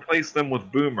 so I replaced them with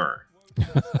Boomer.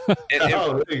 And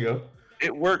there you go.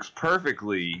 It works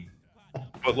perfectly,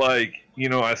 but like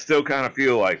I still kind of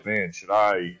feel like, man, should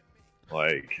I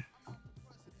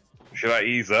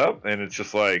ease up? And it's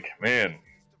just like, man,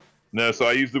 no. So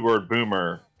I use the word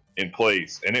Boomer in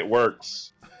place, and it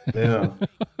works. Yeah.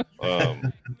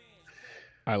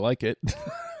 I like it.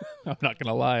 I'm not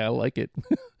gonna lie, I like it.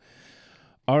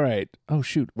 All right. Oh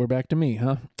shoot, we're back to me,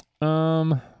 huh?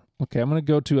 Okay, I'm gonna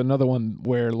go to another one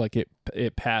where like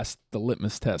it passed the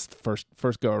litmus test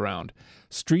first go around.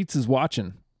 Streets is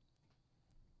watching.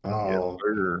 Oh.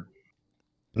 Yeah,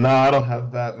 no, I don't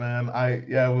have that, man.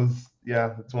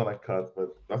 It's one I cut, but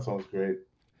that sounds great.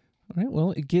 All right.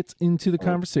 Well, it gets into the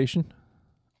conversation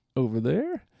over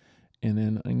there, and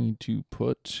then I need to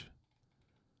put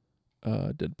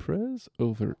Dead Prez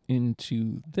over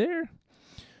into there.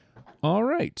 All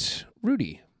right,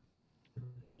 Rudy.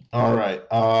 All right.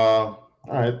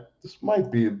 This might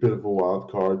be a bit of a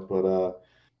wild card, but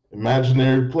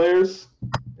imaginary players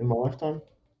in my lifetime.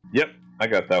 Yep, I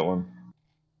got that one.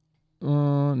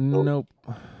 Nope.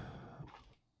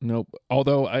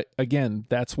 Although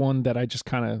that's one that I just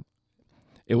kind of.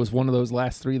 It was one of those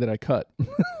last 3 that I cut.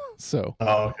 So.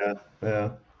 Oh, okay.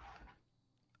 Yeah.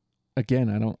 Again,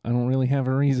 I don't really have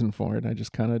a reason for it. I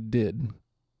just kind of did.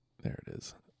 There it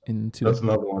is. That's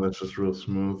another one that's just real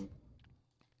smooth.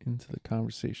 Into the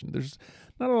conversation. There's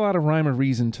not a lot of rhyme or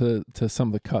reason to some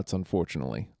of the cuts,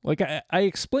 unfortunately. Like I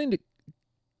explained it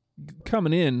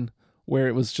coming in where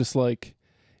it was just like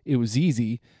it was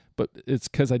easy, but it's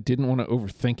because I didn't want to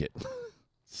overthink it.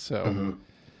 So,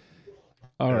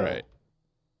 all right.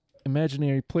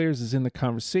 Imaginary players is in the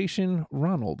conversation.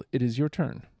 Ronald, it is your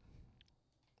turn.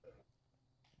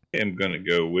 I'm gonna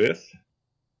go with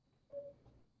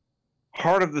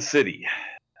Heart of the City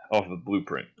off the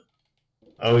Blueprint.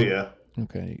 Oh yeah.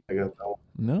 Okay. I got that one.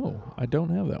 No, I don't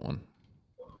have that one.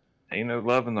 Ain't no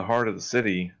love in the heart of the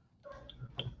city.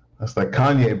 That's that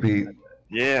Kanye beat.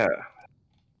 Yeah.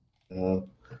 And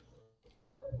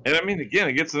I mean, again,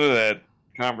 it gets into that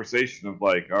conversation of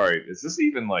like, all right, is this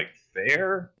even like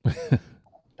fair?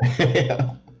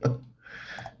 Yeah.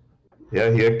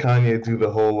 Yeah, he had Kanye do the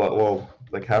whole,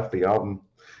 like half the album.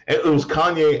 It was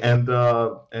Kanye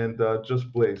and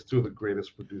Just Blaze, 2 of the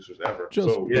greatest producers ever. Just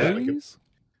Blaze?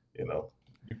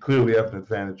 You clearly have an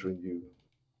advantage when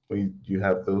you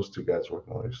have those 2 guys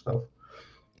working on your stuff.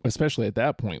 Especially at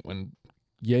that point when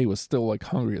Ye was still like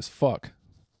hungry as fuck.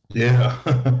 Yeah.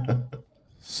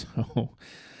 So,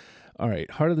 all right.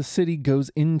 Heart of the City goes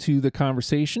into the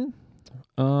conversation.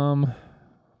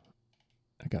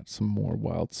 I got some more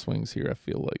wild swings here. I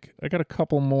feel like I got a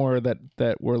couple more that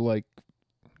were like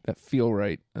that feel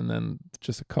right, and then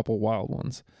just a couple wild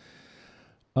ones.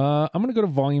 I'm gonna go to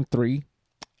volume 3,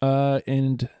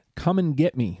 and Come and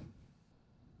Get Me.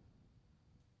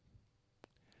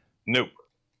 Nope.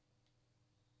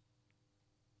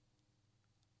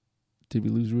 Did we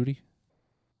lose Rudy?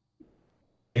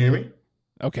 Can you hear me?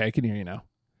 Okay, I can hear you now.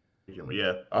 You hear me?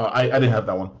 Yeah. I didn't have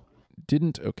that one.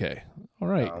 Didn't? Okay. All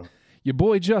right. Your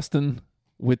boy Justin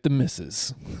with the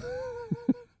misses.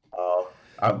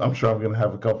 I'm sure I'm gonna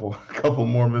have a couple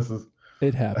more misses.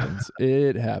 It happens.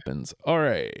 It happens. All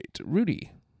right,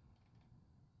 Rudy.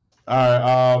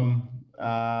 All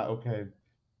right. Okay.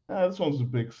 This one's a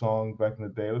big song back in the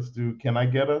day. Let's do "Can I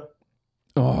Get Her?"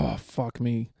 Oh, fuck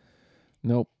me.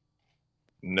 Nope.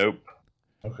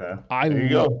 Okay. There you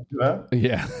go.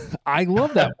 Yeah, I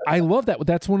love that. I love that.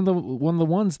 That's one of the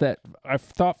ones that I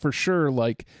thought for sure,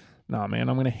 like, nah, man,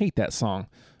 I'm gonna hate that song.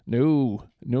 No,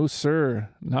 sir,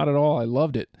 not at all. I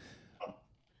loved it.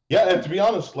 Yeah, and to be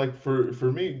honest, like for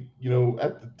me,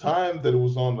 at the time that it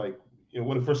was on, like,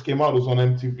 when it first came out, it was on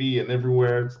MTV and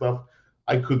everywhere and stuff.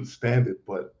 I couldn't stand it,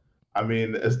 but I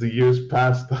mean, as the years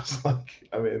passed, I was like,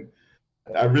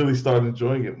 I really started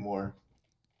enjoying it more.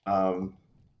 And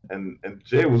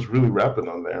Jay was really rapping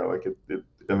on there. Like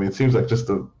it seems like just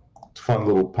a fun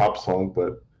little pop song,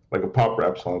 but like a pop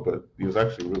rap song, but he was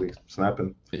actually really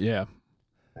snapping. Yeah.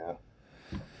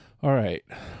 All right,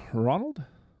 Ronald.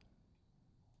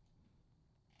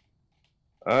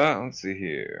 Let's see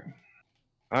here.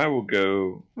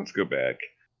 Let's go back.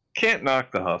 Can't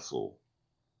Knock the Hustle.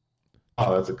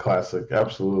 Oh, that's a classic.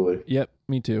 Absolutely. Yep,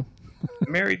 me too.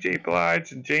 Mary J.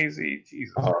 Blige and Jay-Z.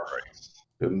 Jesus Christ.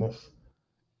 Goodness.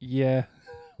 Yeah.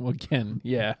 Well, again,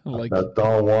 yeah. Like that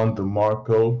Don Juan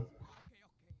DeMarco.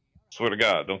 Swear to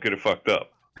God, don't get it fucked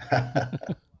up.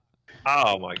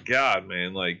 Oh my God,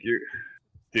 man! Like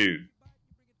dude.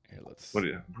 Here, let's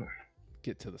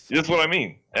get to the. That's what I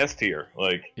mean. S tier,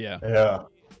 like. Yeah.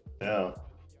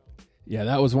 Yeah,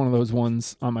 that was one of those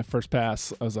ones on my first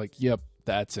pass. I was like, "Yep,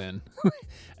 that's in,"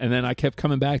 and then I kept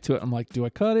coming back to it. I'm like, "Do I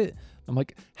cut it?" I'm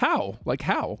like, "How? Like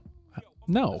how?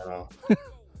 No."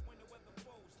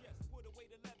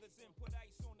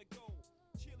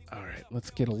 All right, let's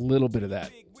get a little bit of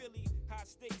that.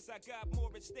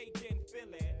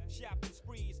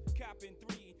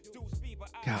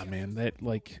 God, man, that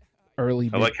like early.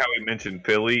 I like how he mentioned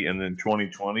Philly, and then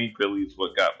 2020, Philly's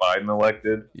what got Biden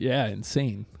elected. Yeah,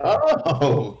 insane.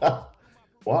 Oh,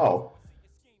 wow.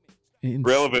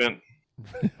 Relevant.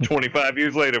 25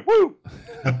 years later, woo.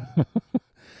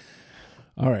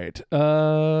 All right.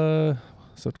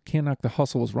 So Can't Knock the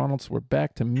Hustle was Ronald. So we're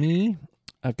back to me.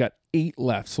 I've got 8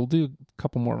 left, so we'll do a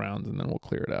couple more rounds and then we'll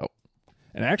clear it out.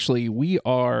 And actually, we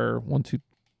are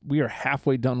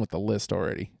halfway done with the list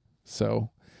already. So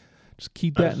just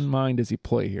keep that in mind as you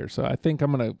play here. So I think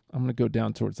I'm gonna go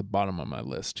down towards the bottom of my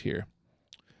list here.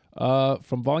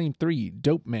 From Volume 3,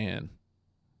 Dope Man.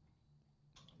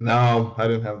 No, I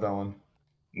didn't have that one.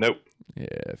 Nope. Yeah,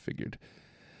 I figured.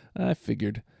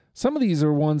 Some of these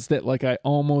are ones that like I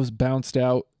almost bounced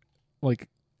out like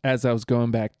as I was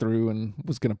going back through and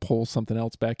was going to pull something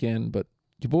else back in, but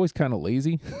your boy's kind of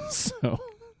lazy. So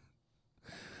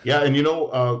yeah, and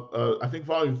I think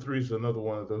Volume 3 is another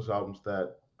one of those albums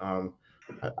that I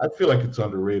feel like it's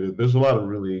underrated. There's a lot of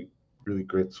really, really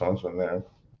great songs on there.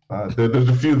 There's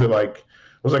a few that like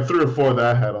it was like 3 or 4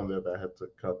 that I had on there that I had to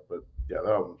cut, but yeah,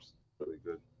 that album's really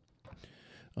good.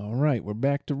 All right, we're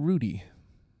back to Rudy.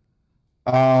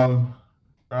 Yeah,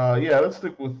 let's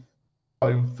stick with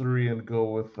Volume 3 and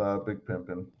go with Big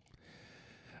Pimpin'.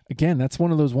 Again, that's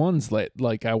one of those ones that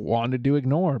like I wanted to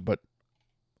ignore, but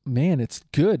man, it's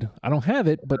good. I don't have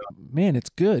it, but man, it's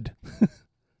good.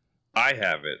 I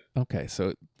have it. Okay,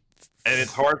 so and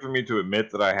it's hard for me to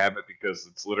admit that I have it because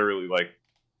it's literally like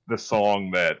the song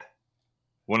that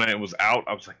when it was out,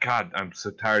 I was like, God, I'm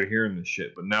so tired of hearing this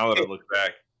shit. But now that I look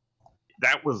back,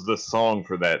 that was the song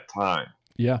for that time.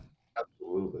 Yeah.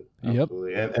 Absolutely. Yep.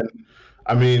 And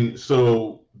I mean,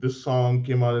 so this song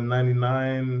came out in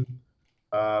 99.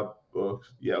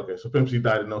 So Pimp C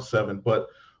died in 07, but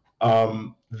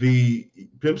the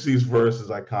Pimp C's verse is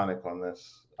iconic on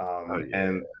this.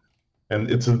 And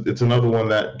it's another one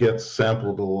that gets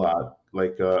sampled a lot,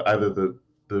 like either the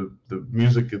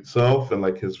music itself and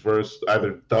like his verse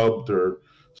either dubbed or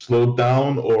slowed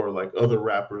down or like other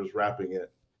rappers rapping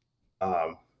it.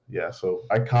 So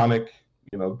iconic,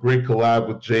 great collab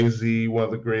with Jay-Z, one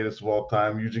of the greatest of all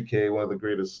time, UGK, one of the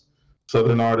greatest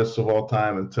Southern artists of all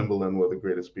time, and Timbaland, one of the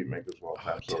greatest beat makers of all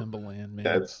time. Timbaland, man.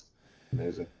 That's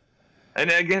amazing. And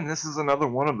again, this is another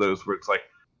one of those where it's like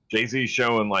Jay-Z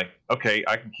showing like, okay,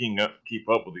 I can keep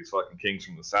up with these fucking kings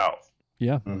from the South.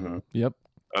 Yeah. Mm-hmm. Yep.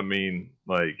 I mean,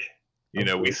 like, you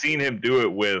know, Absolutely. we seen him do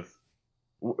it with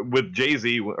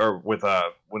Jay-Z or with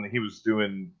when he was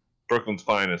doing Brooklyn's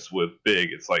Finest with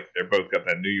Big. It's like they're both got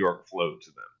that New York flow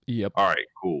to them. Yep. All right,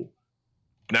 cool.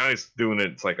 Now he's doing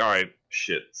it. It's like, all right,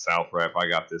 shit, South rap. I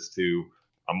got this too.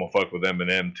 I'm gonna fuck with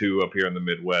Eminem too up here in the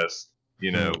Midwest.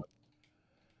 You know,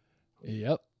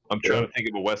 Yep. I'm trying to think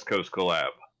of a West Coast collab.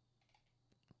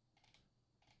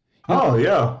 Oh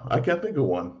yeah, I can't think of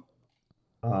one.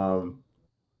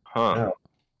 Yeah.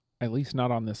 At least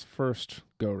not on this first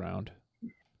go round.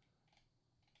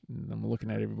 I'm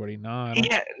looking at everybody. Nah.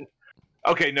 Yeah.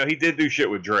 Okay, no, he did do shit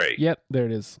with Dre. Yep, there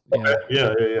it is. Okay.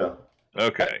 Yeah.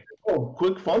 Okay. Oh,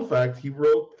 quick fun fact: he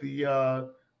wrote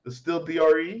the Still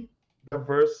Dre that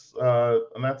verse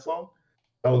on that song.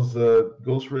 That was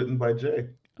ghost written by Jay.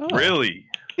 Oh, Really?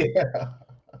 Yeah.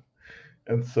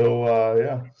 And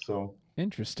so so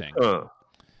interesting. Huh.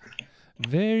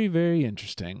 Very, very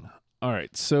interesting. All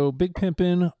right, so Big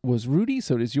Pimpin' was Rudy,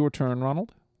 so it is your turn,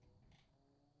 Ronald.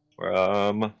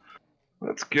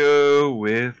 Let's go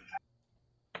with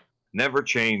Never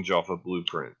Change off of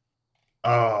Blueprint.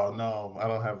 Oh no, I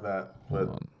don't have that.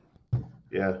 But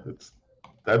yeah,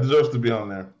 that deserves to be on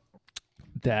there.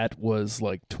 That was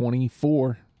like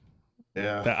 24.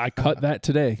 Yeah. I cut that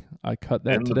today.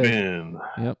 In the bin.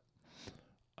 Yep.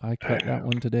 I cut that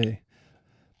one today.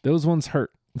 Those ones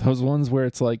hurt. Those ones where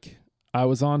it's like I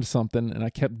was on to something and I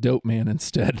kept Dope Man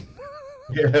instead.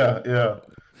 Yeah.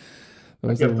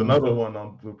 I kept ones. another one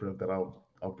on Blueprint that I'll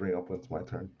bring up when it's my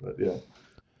turn. But yeah.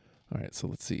 All right, so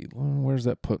let's see. Where's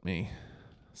that put me?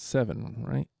 7,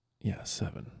 right? Yeah,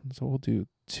 7. So we'll do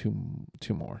two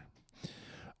more.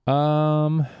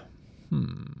 I'll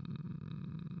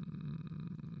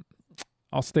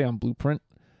stay on Blueprint.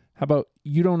 How about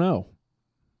You Don't Know?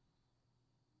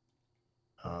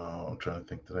 I'm trying to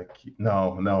think. Did I keep?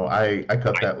 No. I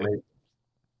cut that late.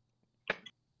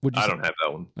 I don't have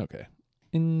that one. Okay.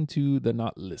 Into the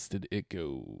not listed it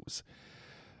goes.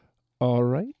 All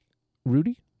right.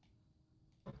 Rudy?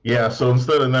 Yeah, so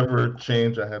instead of Never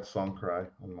Change, I had Song Cry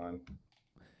on mine.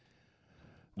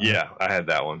 Yeah, I had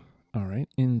that one. All right.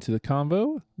 Into the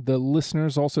convo. The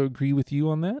listeners also agree with you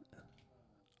on that.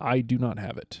 I do not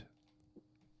have it.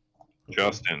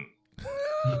 Justin.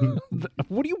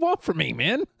 What do you want from me,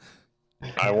 man?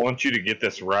 I want you to get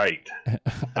this right.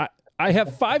 I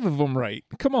have 5 of them right.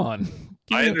 Come on.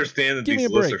 I understand that these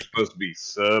lists are supposed to be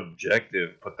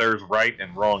subjective, but there's right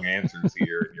and wrong answers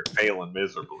here, and you're failing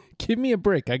miserably. Give me a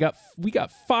break. We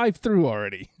got 5 through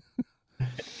already.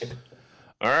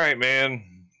 All right, man.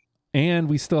 And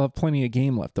we still have plenty of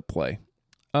game left to play.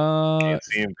 Can't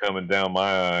see him coming down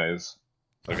my eyes.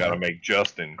 I gotta make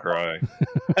Justin cry.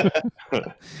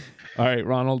 All right,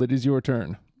 Ronald, it is your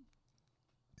turn.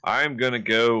 I'm gonna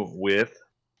go with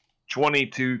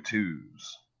 22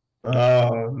 twos.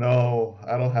 Oh no,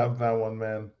 I don't have that one,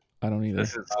 man. I don't either.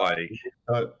 This is like,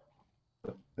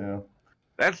 yeah,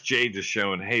 that's Jay just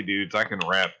showing, hey dudes, I can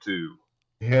rap too.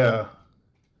 Yeah.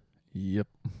 Yep.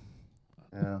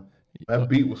 Yeah. That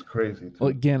beat was crazy too. Well,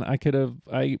 again, I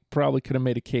probably could have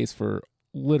made a case for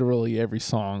literally every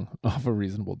song off a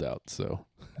Reasonable Doubt. So,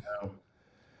 Yeah.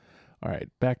 All right,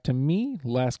 back to me.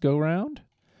 Last go round.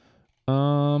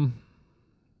 Here,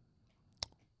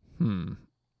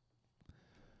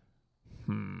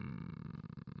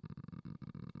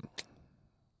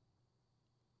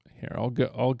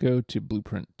 I'll go to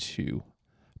Blueprint 2.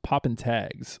 Poppin'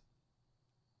 Tags.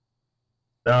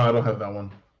 No, I don't have that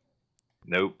one.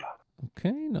 Nope.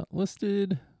 Okay, not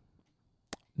listed.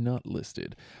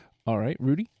 All right,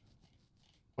 Rudy.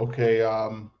 Okay,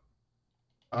 on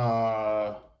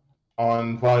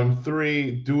volume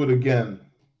 3, Do It Again.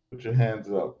 Put your hands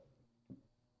up.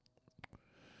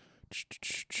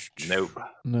 Nope.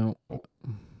 No.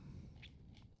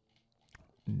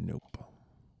 Nope.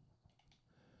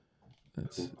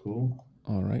 That's cool.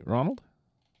 All right, Ronald.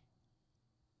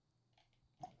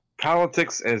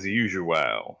 Politics as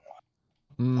usual.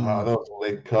 That was a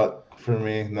late cut for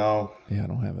me. No. Yeah, I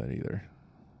don't have that either.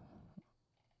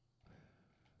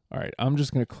 All right, I'm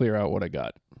just going to clear out what I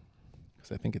got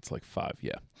because I think it's like 5.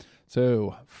 Yeah.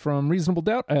 So from Reasonable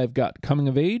Doubt, I've got Coming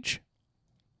of Age.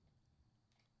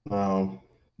 No.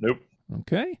 Nope.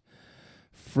 Okay.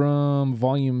 From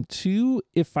Volume 2,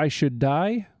 If I Should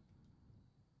Die.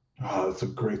 Oh, that's a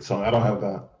great song. I don't have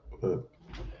that. But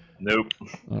Nope.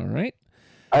 All right.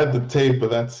 I had the tape of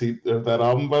that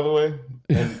album, by the way,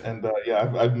 and yeah,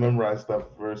 I've memorized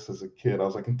that verse as a kid. I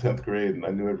was like in 10th grade, and I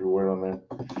knew every word on there.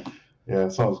 Yeah,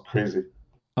 that song was crazy.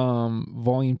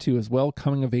 Volume 2 as well,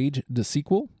 Coming of Age, the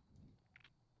sequel.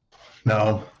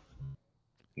 No.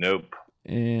 Nope.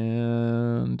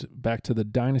 And back to the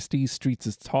Dynasty, Streets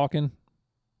is Talking.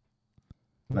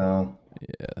 No.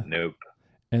 Yeah. Nope.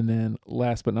 And then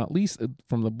last but not least,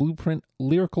 from the Blueprint,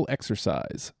 Lyrical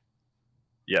Exercise.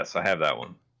 Yes, I have that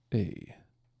one. Hey.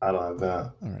 I don't have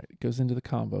that. All right. It goes into the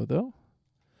combo, though.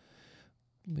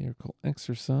 Lyrical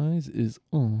Exercise is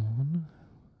on.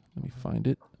 Let me find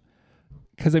it.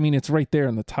 Because, I mean, it's right there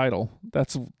in the title.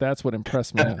 That's what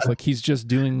impressed me. It's like he's just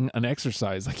doing an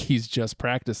exercise. Like he's just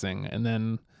practicing. And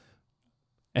then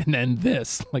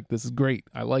this. Like, this is great.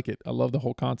 I like it. I love the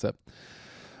whole concept.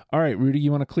 All right, Rudy, you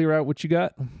want to clear out what you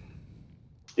got?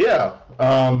 Yeah.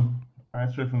 All right,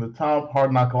 straight from the top,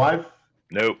 Hard Knock Life.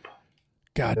 Nope.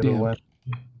 Goddamn.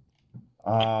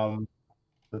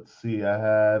 Let's see. I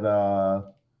had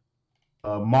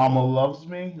Mama Loves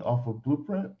Me off of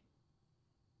Blueprint.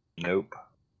 Nope.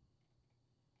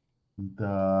 And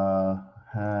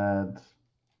had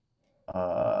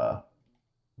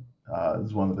this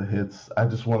is one of the hits. I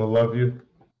Just Want to Love You.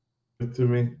 Give It To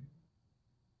Me.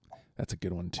 That's a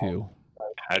good one, too.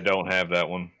 I don't have that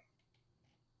one.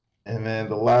 And then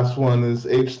the last one is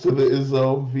H to the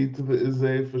Izzo, V to the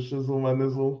Izzy for Shizzle My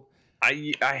Nizzle.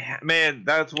 Man,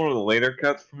 that's one of the later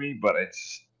cuts for me, but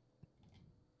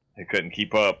I couldn't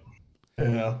keep up.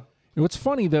 Yeah. And what's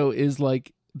funny, though, is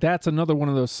like that's another one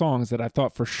of those songs that I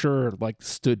thought for sure like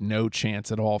stood no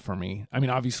chance at all for me. I mean,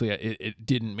 obviously it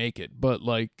didn't make it, but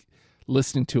like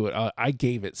listening to it, I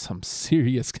gave it some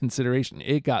serious consideration.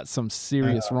 It got some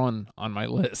serious run on my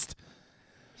list.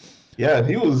 Yeah,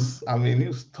 he was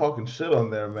talking shit on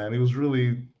there, man. He was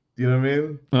really, you know what I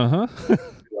mean? Uh-huh.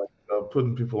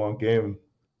 Putting people on game.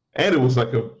 And it was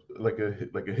like a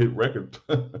hit record.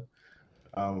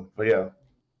 But yeah.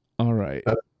 All right.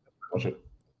 That's it.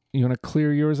 You want to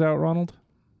clear yours out, Ronald?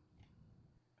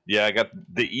 Yeah, I got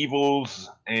The Evils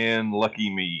and Lucky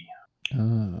Me.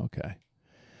 Oh, okay.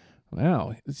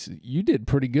 Wow. You did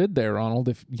pretty good there, Ronald,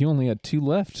 if you only had 2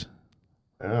 left.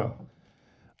 Yeah.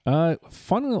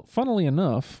 Funnily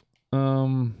enough,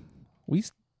 we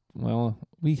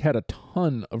had a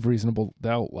ton of Reasonable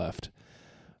Doubt left.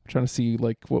 I'm trying to see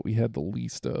like what we had the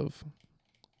least of.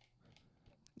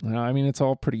 I mean, it's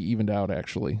all pretty evened out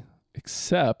actually,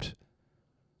 except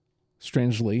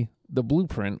strangely the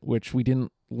Blueprint, which we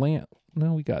didn't land.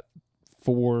 No, we got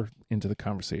 4 into the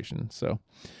conversation. So,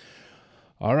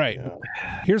 all right,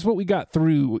 Here's what we got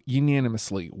through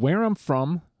unanimously: Where I'm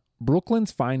From,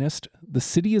 Brooklyn's Finest, The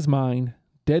City Is Mine,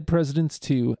 Dead Presidents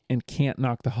 2, and Can't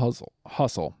Knock the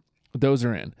Hustle. Those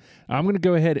are in. I'm going to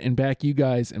go ahead and back you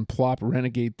guys and plop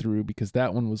Renegade through because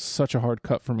that one was such a hard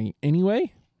cut for me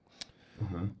anyway.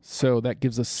 Mm-hmm. So that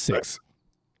gives us 6.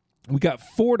 We got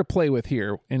 4 to play with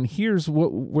here, and here's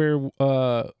what we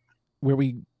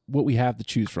have to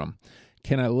choose from.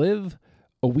 Can I Live,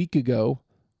 A Week Ago,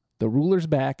 The Ruler's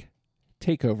Back,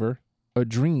 Takeover, A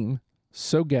Dream,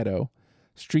 So Ghetto,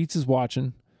 Streets Is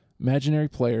Watching, Imaginary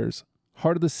Players,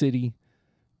 Heart of the City,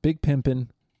 Big Pimpin',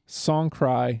 Song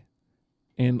Cry,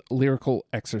 and Lyrical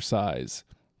Exercise.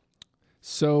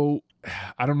 So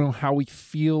I don't know how we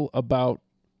feel about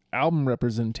album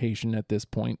representation at this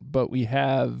point, but we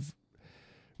have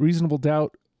Reasonable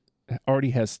Doubt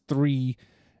already has 3,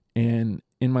 and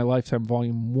In My Lifetime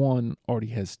Volume 1 already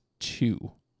has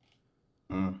 2.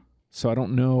 So I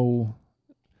don't know.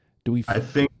 Do we? I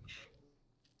think.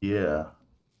 Yeah.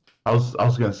 I was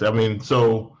gonna say. I mean,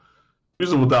 so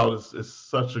Reasonable Doubt is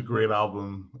such a great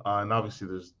album, and obviously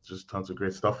there's just tons of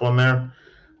great stuff on there.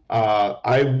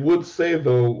 I would say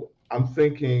though, I'm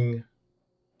thinking.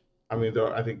 I mean,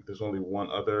 I think there's only one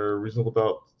other Reasonable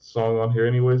Doubt song on here,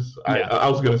 anyways. Yeah. I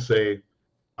was gonna say,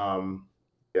 I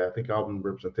think album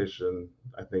representation.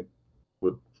 I think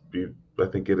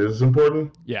it is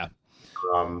important. Yeah.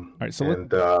 All right. So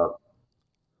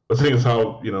the thing is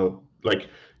how like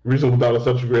Reasonable Doubt is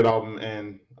such a great album,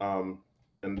 and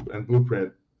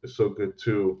Blueprint is so good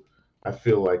too. I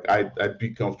feel like I'd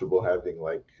be comfortable having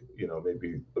like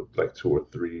maybe like 2 or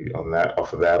 3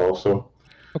 off of that also.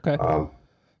 Okay.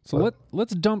 So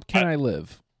let's dump Can I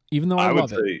Live, even though I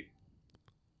love it.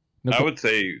 I would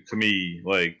say to me,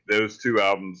 like those 2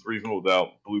 albums, Reasonable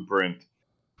Doubt, Blueprint,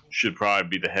 should probably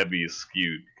be the heaviest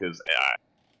skewed because I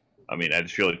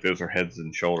just feel like those are heads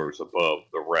and shoulders above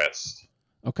the rest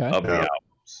of the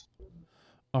albums.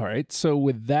 All right. So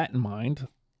with that in mind,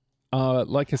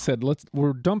 like I said,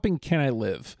 we're dumping Can I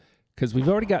Live because we've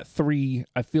already got 3.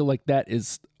 I feel like that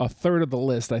is a third of the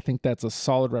list. I think that's a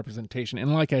solid representation.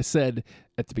 And like I said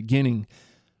at the beginning,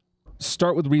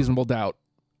 start with Reasonable Doubt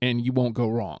and you won't go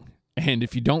wrong. And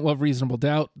if you don't love Reasonable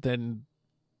Doubt, then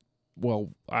well,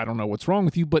 I don't know what's wrong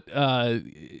with you, but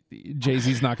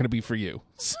Jay-Z's not going to be for you.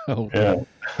 So, Yeah.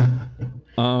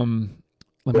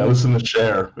 Listen to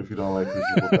Cher if you don't like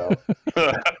Reasonable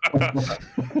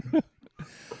Doubt.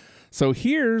 So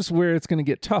here's where it's going to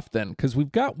get tough then, because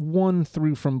we've got 1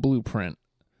 through from Blueprint,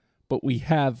 but we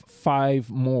have 5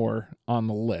 more on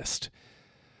the list.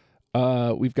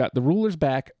 We've got The Ruler's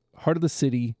Back, Heart of the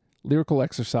City, Lyrical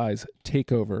Exercise,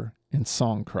 Takeover, and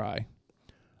Song Cry.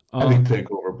 I think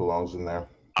Takeover belongs in there.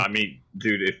 I mean,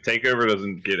 dude, if Takeover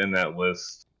doesn't get in that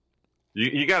list,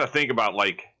 you got to think about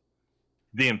like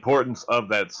the importance of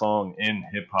that song in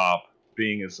hip hop,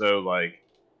 being as though like,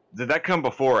 did that come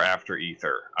before or after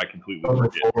Ether? I completely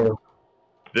forget. Before.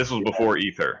 This was before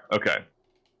Ether. Okay.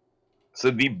 So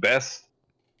the best.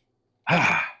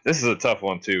 This is a tough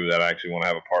one too that I actually want to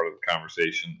have a part of the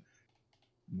conversation.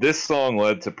 This song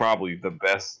led to probably the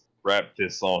best rap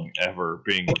diss song ever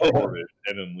being recorded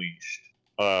and unleashed.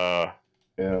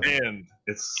 And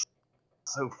it's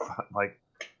so fun. Like,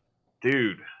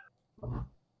 dude,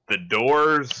 The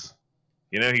Doors.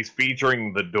 You know, he's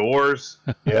featuring The Doors.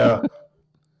 Yeah.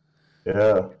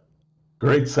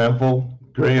 Great sample.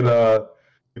 Great. The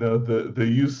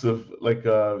use of like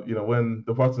when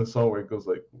the parts in the song where it goes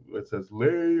like it says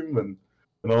lame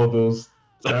and all those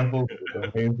samples are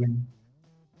amazing.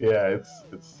 Yeah,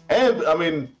 it's and I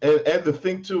mean and the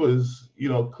thing too is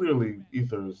clearly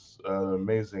Ether's an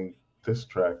amazing diss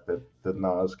track that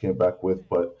Nas came back with,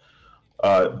 but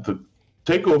the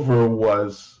Takeover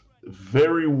was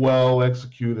very well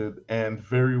executed and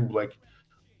very like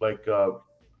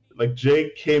Jay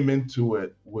came into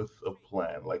it with a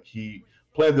plan. Like he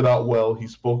planned it out well. He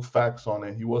spoke facts on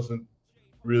it. He wasn't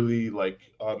really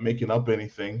making up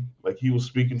anything. Like he was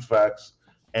speaking facts,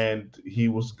 and he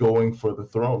was going for the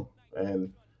throne.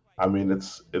 And I mean, I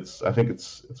think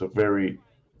it's a very,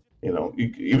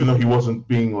 even though he wasn't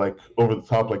being like over the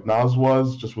top like Nas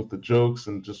was, just with the jokes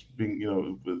and just being,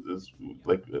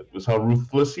 it was how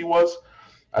ruthless he was.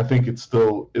 I think it's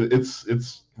still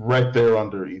it's right there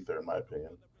under Ether in my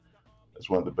opinion. It's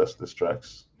one of the best diss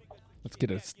tracks. Let's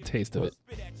get a taste of it.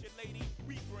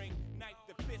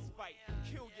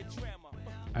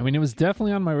 I mean, it was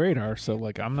definitely on my radar, so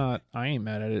I ain't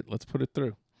mad at it. Let's put it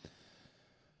through.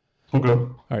 Okay.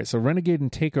 All right, so Renegade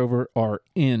and Takeover are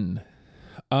in.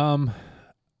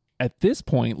 At this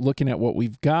point, looking at what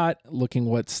we've got, looking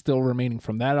what's still remaining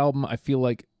from that album, I feel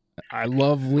like I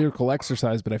love Lyrical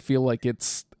Exercise, but I feel like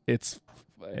it's had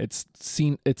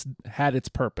its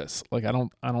purpose. Like I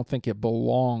don't think it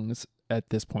belongs at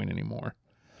this point anymore.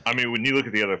 I mean, when you look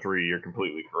at the other 3, you're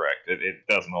completely correct. It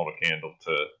doesn't hold a candle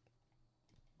to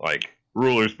like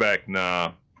Ruler's Back,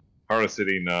 nah. Heart of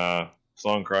City, nah.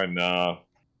 Song Cry, nah.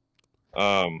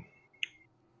 Wow,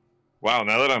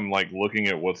 now that I'm like looking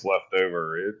at what's left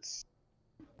over, it's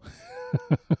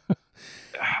all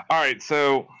right.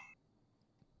 So,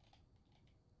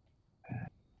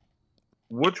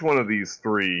 which one of these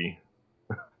 3?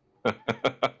 All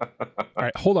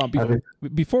right, hold on.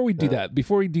 Before we do that,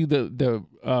 before we do the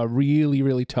really,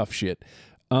 really tough shit,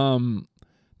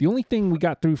 the only thing we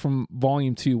got through from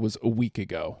Volume 2 was a week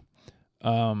ago.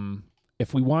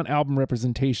 If we want album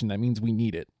representation, that means we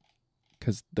need it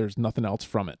because there's nothing else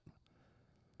from it.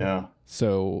 Yeah.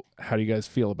 So how do you guys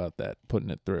feel about that, putting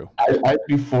it through? I'd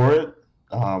be for it.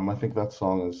 I think that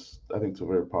song it's a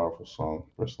very powerful song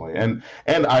personally. And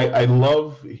I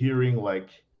love hearing like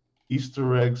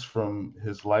Easter eggs from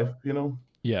his life,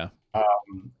 Yeah.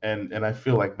 And I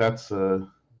feel like that's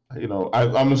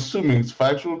I'm assuming it's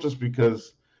factual just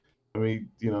because I mean,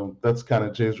 that's kind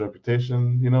of Jay's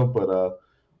reputation, but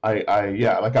I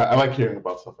like hearing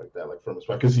about stuff like that, like from his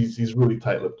because he's really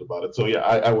tight-lipped about it. So yeah,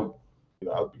 I would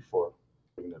I would be for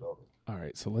bringing it over. All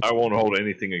right, so let's. I won't hold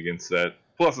anything against that.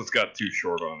 Plus, it's got Too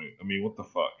Short on it. I mean, what the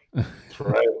fuck? That's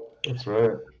right. That's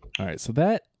right. All right, so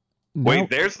that. Wait,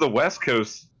 there's the West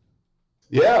Coast.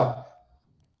 Yeah.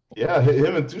 Yeah,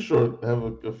 him and Too Short have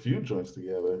a few joints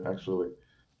together, actually.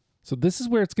 So this is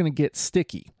where it's going to get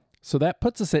sticky. So that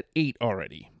puts us at 8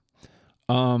 already.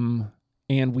 And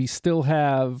we still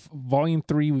have Volume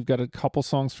 3. We've got a couple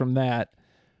songs from that.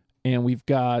 And we've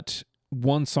got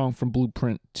one song from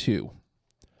Blueprint 2.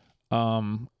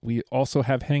 We also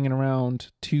have hanging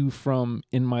around 2 from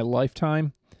In My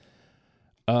Lifetime.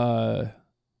 I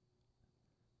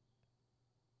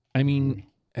mean,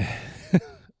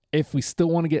 if we still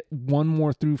want to get one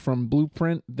more through from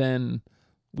Blueprint, then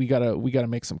we gotta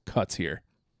make some cuts here.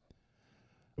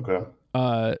 Okay.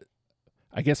 I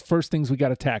guess first things we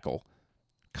gotta tackle.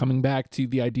 Coming back to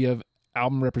the idea of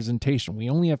album representation, we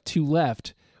only have 2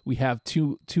 left. We have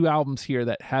two albums here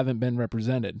that haven't been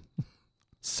represented.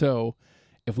 So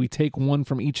If we take one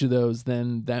from each of those,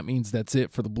 then that means that's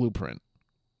it for the blueprint.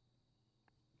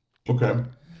 Okay.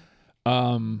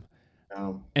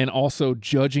 And also,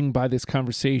 judging by this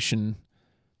conversation,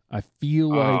 I feel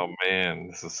like... Oh, man,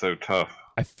 this is so tough.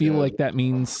 I feel like that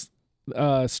means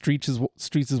Streets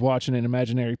is watching and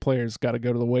Imaginary Players got to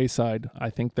go to the wayside. I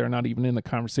think they're not even in the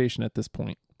conversation at this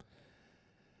point.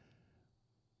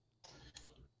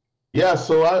 Yeah,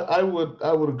 so I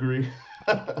would agree.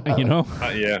 You know?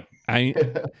 Yeah.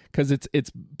 Because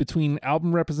it's between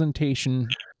album representation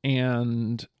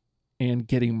and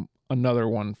getting another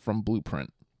one from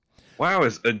Blueprint. Wow,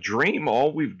 is A Dream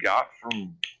all we've got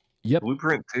from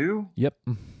Blueprint 2? Yep.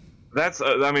 That's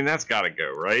that's got to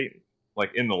go, right?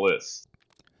 Like in the list.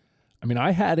 I mean,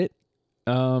 I had it.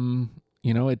 You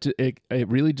know, it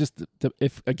really just,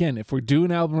 if we're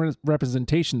doing album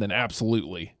representation, then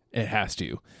absolutely it has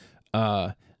to.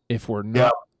 If we're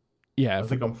not, I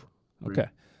think I'm okay.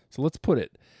 So let's put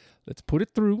it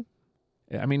through.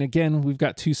 I mean, again, we've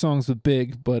got 2 songs with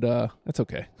Big, but that's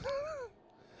okay.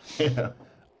 Yeah.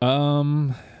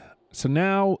 So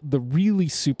now the really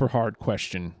super hard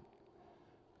question.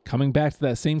 Coming back to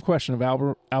that same question of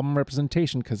album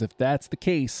representation, because if that's the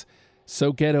case,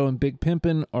 So Ghetto and Big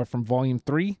Pimpin' are from Volume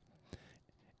 3,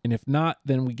 and if not,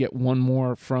 then we get one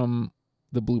more from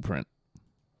the Blueprint.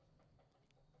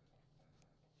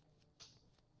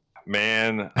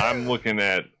 Man, I'm looking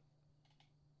at...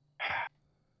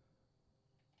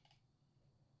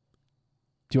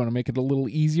 Do you want to make it a little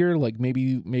easier? Like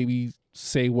maybe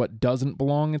say what doesn't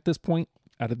belong at this point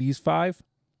out of these 5?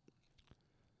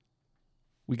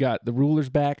 We got The Ruler's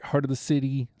Back, Heart of the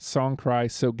City, Song Cry,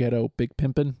 So Ghetto, Big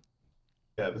Pimpin'.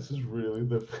 Yeah, this is really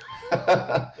difficult.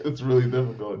 It's really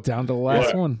difficult. Down to the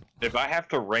last one. If I have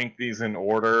to rank these in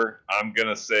order, I'm going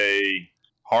to say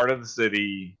Heart of the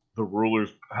City, The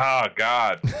Ruler's... Oh,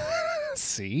 God.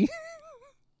 See?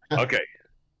 Okay.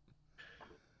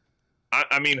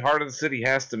 I mean, Heart of the City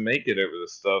has to make it over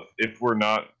this stuff if we're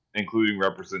not including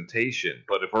representation.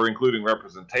 But if we're including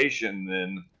representation,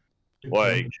 then,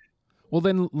 like... Well,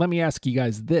 then let me ask you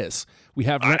guys this. We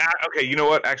have... okay, you know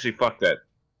what? Actually, fuck that.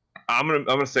 I'm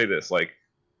gonna say this. Like,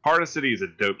 Heart of the City is a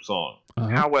dope song. Uh-huh.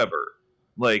 However,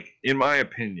 like, in my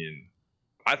opinion,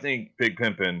 I think Big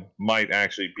Pimpin' might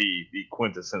actually be the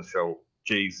quintessential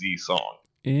Jay-Z song.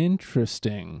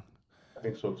 Interesting. I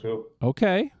think so, too.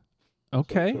 Okay. So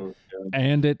too, yeah.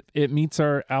 And it meets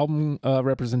our album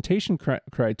representation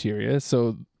criteria,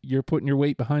 so you're putting your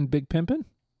weight behind Big Pimpin'?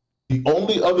 The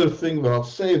only other thing that I'll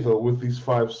say, though, with these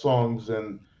 5 songs,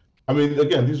 and I mean,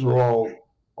 again, these are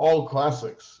all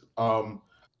classics,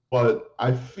 but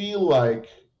I feel like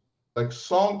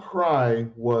Song Cry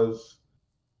was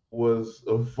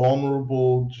a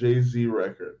vulnerable Jay-Z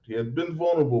record. He had been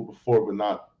vulnerable before, but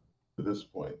not to this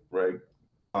point, right?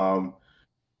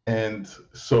 And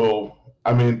so,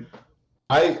 I mean,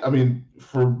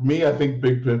 for me, I think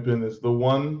Big Pimpin' is the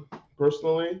one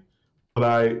personally, but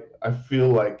I feel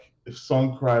like if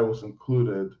Song Cry was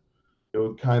included, it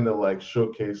would kind of like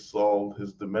showcase all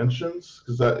his dimensions,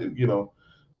 because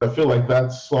I feel like that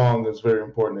song is very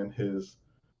important in his,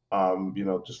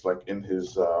 just like in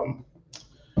his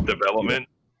development.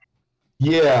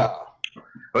 Yeah.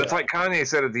 But it's like Kanye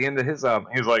said at the end of his album.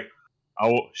 He was like, I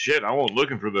wasn't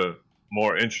looking for the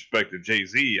more introspective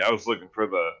Jay-Z. I was looking for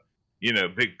the,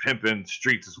 Big Pimpin'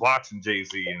 Streets is watching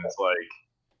Jay-Z. And it's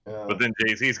like, but then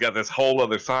Jay-Z's got this whole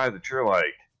other side that you're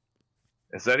like,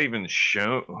 is that even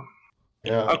shown?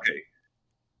 Yeah. Okay.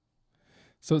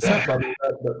 So that's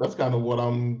kind of what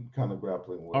I'm kind of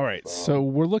grappling with. All right. So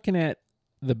we're looking at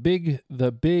the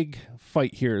big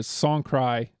fight here is Song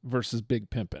Cry versus Big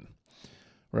Pimpin',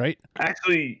 right?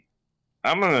 Actually,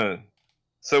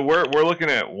 so we're looking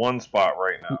at one spot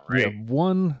right now, right? We have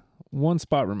one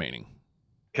spot remaining.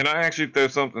 Can I actually throw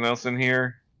something else in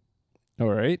here? All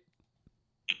right.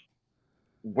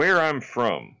 Where I'm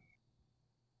from.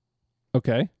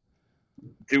 Okay.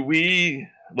 Do we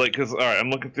because all right, I'm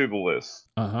looking through the list.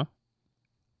 Uh-huh.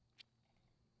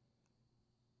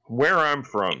 Where I'm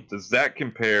from, does that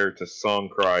compare to Song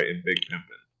Cry and Big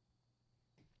Pimpin'?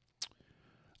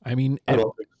 I mean, I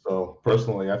don't think so.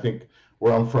 Personally, I think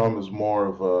where I'm from is more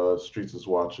of a Streets is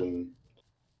watching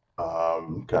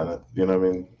kind of, you know what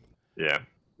I mean? Yeah.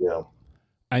 Yeah.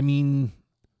 I mean,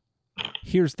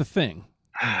 here's the thing.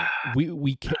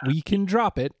 We can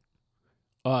drop it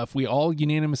if we all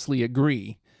unanimously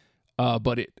agree,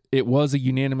 but it was a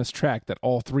unanimous track that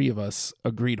all 3 of us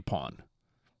agreed upon.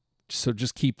 So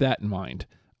just keep that in mind.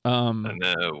 I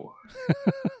know.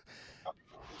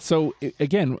 So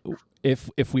again,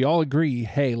 if we all agree,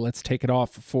 hey, let's take it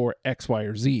off for X, Y,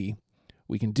 or Z,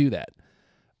 we can do that.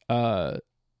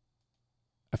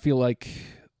 I feel like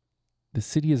The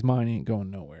City Is Mine ain't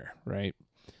going nowhere, right?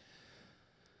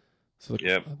 So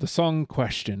the song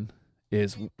question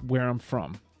is Where I'm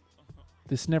From.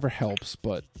 This never helps,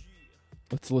 but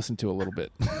let's listen to a little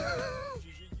bit.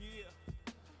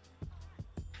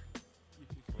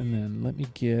 And then let me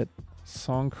get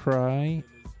Song Cry.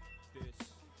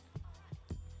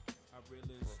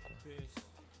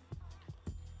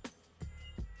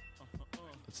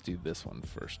 Let's do this one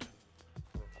first.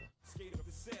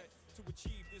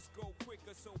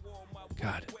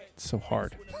 God, it's so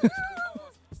hard.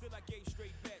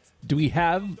 Do we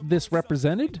have this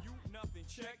represented?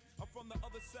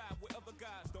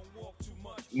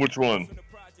 Which one?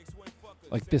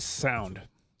 Like this sound.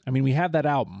 I mean, we have that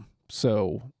album,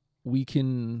 so we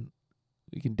can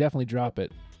definitely drop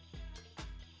it.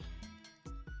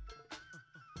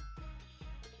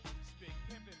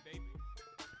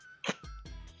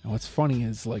 And what's funny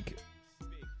is, like,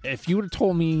 if you would have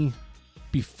told me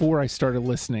before I started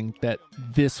listening that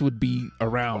this would be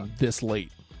around this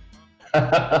late,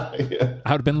 Yeah.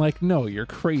 I would have been like, no, you're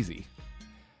crazy.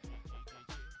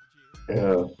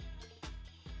 Yeah.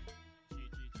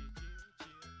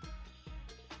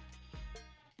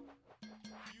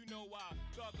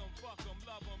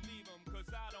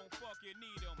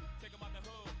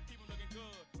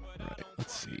 Right,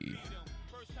 let's see.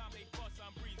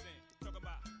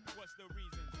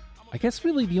 I guess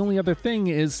really the only other thing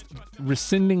is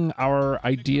rescinding our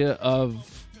idea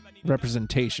of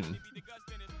representation.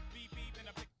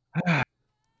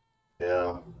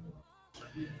 Yeah.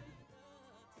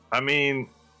 I mean,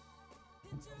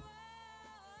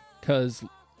 because,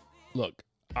 look,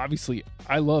 obviously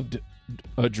I loved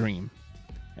A Dream,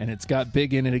 and it's got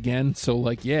Big in it again, so,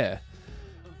 like, yeah.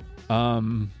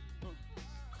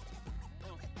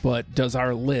 But does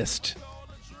our list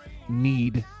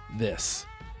need this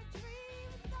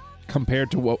compared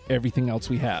to everything else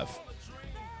we have?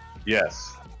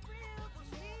 yes.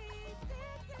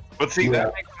 But see,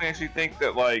 that makes me actually think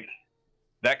that, like,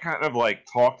 that kind of, like,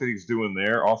 talk that he's doing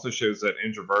there also shows that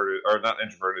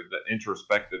that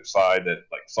introspective side that,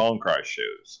 like, Songcry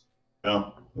shows. Yeah,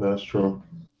 that's true.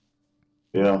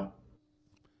 Yeah.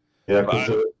 Yeah,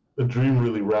 because A Dream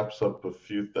really wraps up a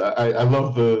few... I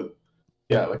love the...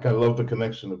 Yeah, like, I love the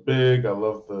connection to Big. I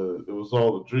love it was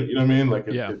all a dream. You know what I mean? Like,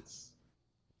 it's...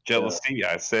 Jealousy,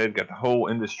 I said, got the whole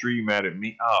industry mad at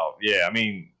me. Oh, yeah, I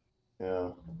mean... Yeah.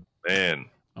 Man.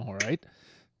 All right.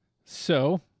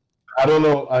 So... I don't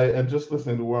know. And just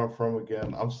listening to Where I'm From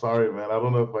again, I'm sorry, man. I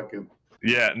don't know if I could...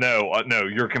 Yeah, no,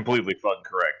 you're completely fucking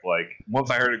correct. Like, once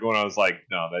I heard it going, I was like,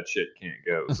 no, that shit can't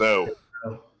go. So...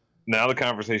 Now the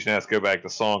conversation has to go back to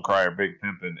Songcry or Big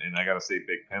Pimpin', and I gotta say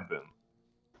Big Pimpin'.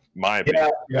 My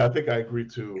opinion. Yeah, I think I agree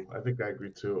too.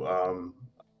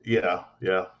 Yeah.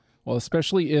 Well,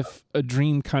 especially if A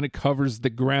Dream kind of covers the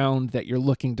ground that you're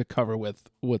looking to cover with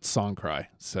Songcry.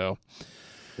 So,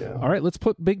 yeah. All right, let's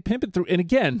put Big Pimpin' through. And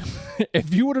again,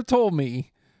 if you would have told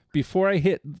me before I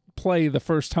hit play the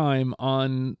first time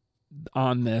on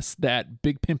this that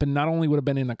Big Pimpin' not only would have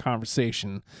been in the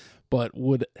conversation, but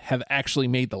would have actually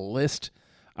made the list,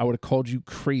 I would have called you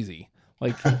crazy.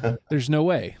 Like, there's no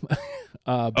way.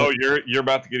 You're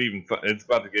about to get even. It's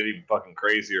about to get even fucking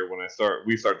crazier when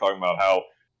we start talking about how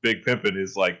Big Pimpin'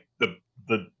 is like the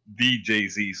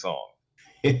Jay-Z song.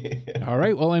 All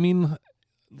right. Well, I mean,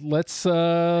 let's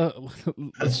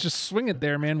just swing it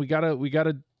there, man. We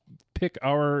gotta pick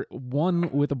our one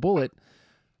with a bullet.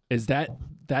 Is that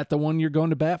the one you're going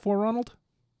to bat for, Ronald?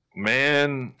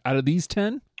 Man, out of these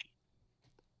 10,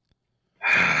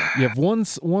 you have one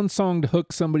song to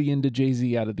hook somebody into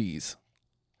Jay-Z out of these.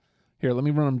 Here, let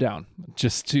me run them down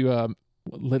just to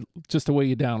weigh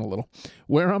you down a little.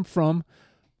 Where I'm From,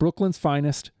 Brooklyn's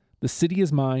Finest, The City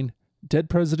Is Mine, Dead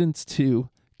Presidents 2,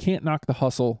 Can't Knock the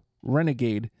Hustle,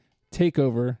 Renegade,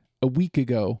 Takeover, A Week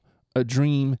Ago, A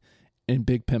Dream, and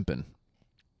Big Pimpin'.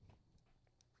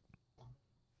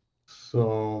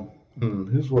 So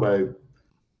here's what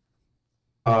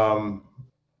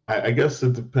I guess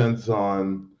it depends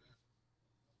on.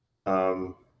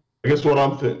 I guess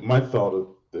what my thought of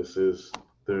this is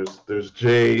there's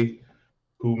Jay,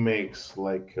 who makes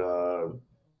like kind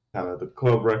of the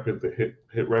club record, the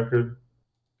hit record,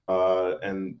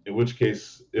 and in which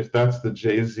case, if that's the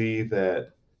Jay-Z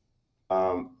that,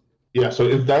 so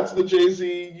if that's the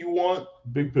Jay-Z you want,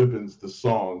 Big Pimpin's the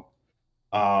song,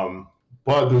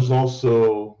 but there's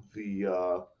also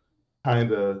the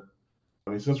kind of, I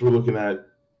mean, since we're looking at,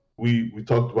 we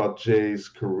talked about Jay's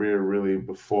career really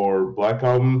before Black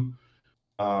Album.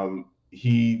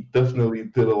 He definitely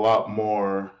did a lot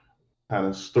more kind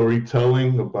of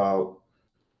storytelling about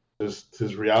just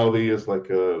his reality as like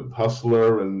a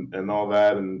hustler and all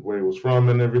that, and where he was from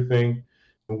and everything.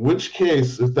 In which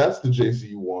case, if that's the Jay-Z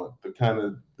you want,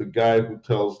 the guy who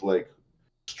tells like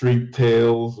street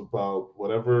tales about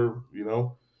whatever,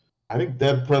 I think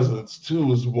Dead Presidents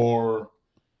 2 is more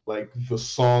like the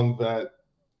song that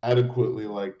adequately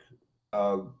is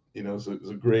a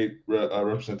great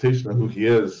representation of who he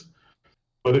is.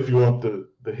 But if you want the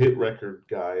hit record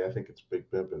guy, I think it's Big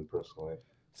Pimpin' personally.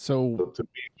 So to me,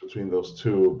 between those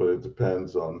two, but it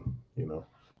depends on.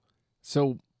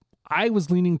 So I was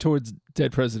leaning towards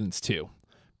Dead Presidents 2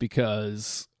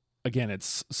 because, again,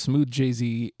 it's smooth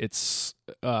Jay-Z. It's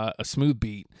a smooth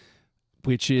beat,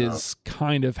 which is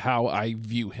kind of how I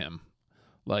view him.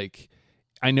 Like,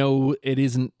 I know it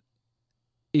isn't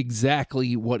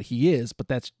exactly what he is, but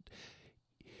that's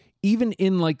even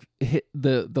in like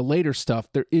the later stuff,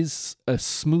 there is a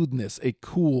smoothness, a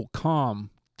cool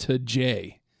calm to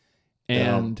Jay.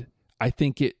 And I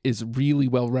think it is really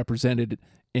well represented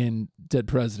in Dead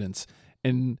Presidents.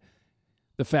 And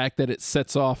the fact that it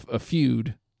sets off a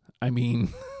feud, I mean,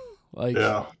 like,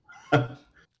 Yeah.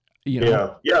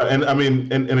 And I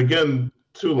mean, and again,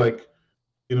 too, like,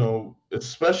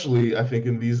 especially I think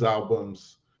in these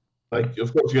albums, like,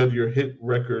 of course, you had your hit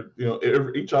record,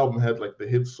 each album had like the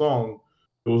hit song.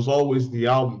 It was always the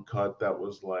album cut that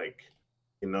was like,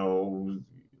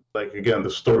 like, again, the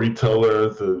storyteller,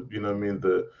 kind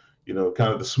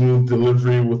of the smooth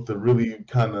delivery with the really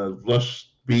kind of lush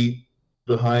beat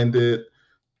behind it,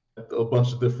 a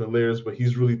bunch of different layers, but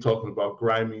he's really talking about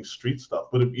grimy street stuff,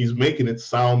 but he's making it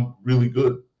sound really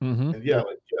good. Mm-hmm. And he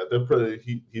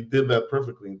did that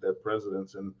perfectly in Dead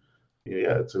Presidents, and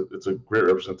it's a great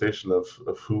representation of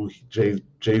who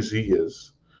Jay-Z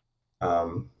is.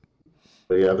 But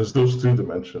yeah, there's those two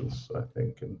dimensions, I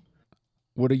think. And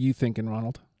what are you thinking,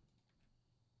 Ronald?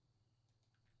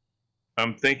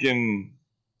 I'm thinking,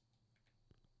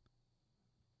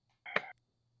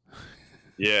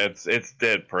 yeah, it's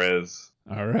Dead Prez.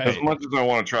 All right. As much as I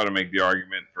want to try to make the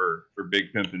argument for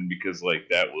Big Pimpin', because like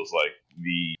that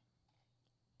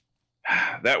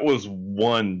was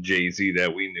one Jay-Z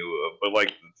that we knew of, but like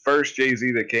the first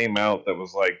Jay-Z that came out that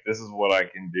was like, this is what I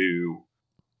can do,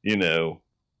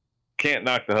 Can't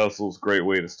Knock the Hustle is a great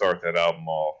way to start that album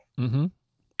off. Mm-hmm.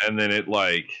 And then it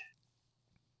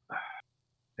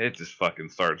just fucking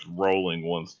starts rolling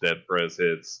once Dead Prez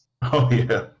hits. Oh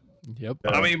yeah. Yep.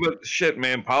 I mean, but shit,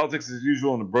 man, Politics as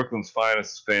Usual and the Brooklyn's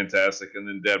Finest is fantastic, and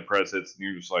then Dead Prez hits, and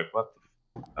you're just like, what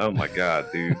the oh my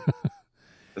god, dude.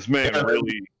 This man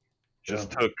really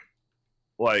just took,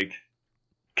 like,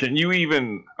 can you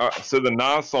even, so the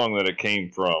Nas song that it came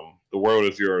from, The World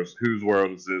Is Yours, Whose World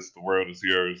Is This, The World Is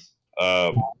Yours.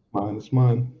 Mine is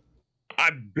mine. I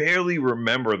barely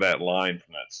remember that line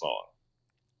from that song.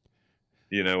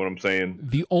 You know what I'm saying?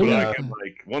 The only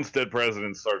like once Dead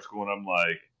President starts going, I'm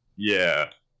like, yeah.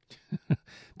 All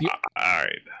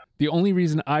right. The only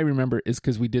reason I remember is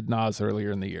because we did Nas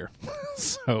earlier in the year.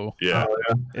 So yeah,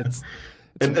 it's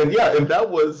and that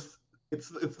was it's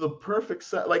the perfect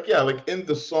set. Like in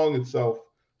the song itself,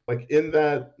 like in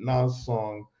that Nas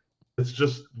song, it's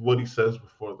just what he says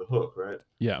before the hook, right?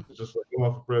 Yeah. It's just like, come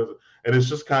off for president. And it's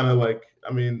just kind of like,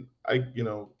 I mean,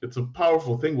 it's a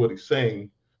powerful thing what he's saying,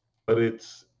 but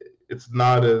it's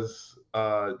not as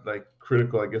like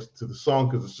critical, I guess, to the song,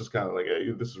 because it's just kind of like, hey,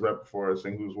 this is right before I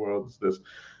sing Whose World Is This?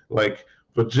 Like,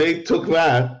 but Jay took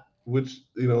that, which,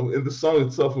 in the song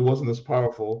itself, it wasn't as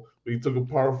powerful, but he took a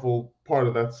powerful part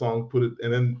of that song, put it,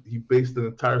 and then he based an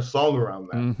entire song around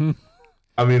that. Mm-hmm.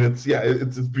 I mean, it's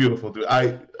beautiful, dude.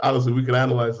 Honestly, we could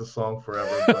analyze the song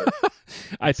forever, but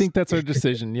I think that's our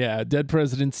decision. Yeah, Dead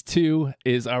Presidents 2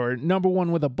 is our number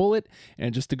one with a bullet.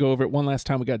 And just to go over it one last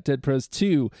time, we got Dead Prez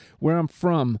 2, Where I'm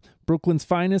From, Brooklyn's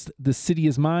Finest, The City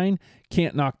Is Mine,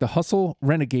 Can't Knock the Hustle,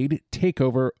 Renegade,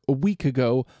 Takeover, A Week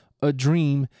Ago, A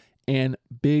Dream, and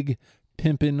Big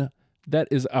Pimpin'. That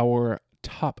is our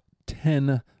top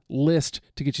 10 list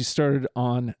to get you started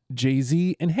on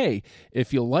Jay-Z. And hey,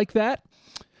 if you like that,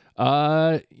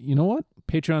 you know what?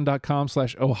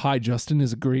 Patreon.com/ohhijustin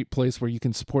is a great place where you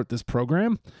can support this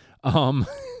program.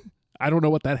 I don't know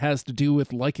what that has to do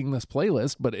with liking this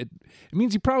playlist, but it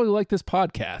means you probably like this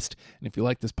podcast. And if you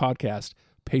like this podcast,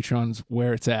 Patreon's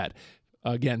where it's at.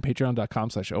 Again,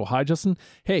 patreon.com/ohhijustin.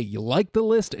 Hey, you like the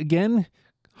list again?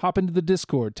 Hop into the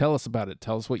Discord. Tell us about it.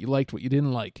 Tell us what you liked, what you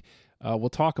didn't like. We'll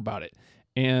talk about it.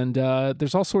 And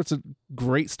there's all sorts of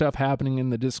great stuff happening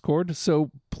in the Discord,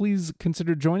 so please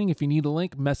consider joining. If you need a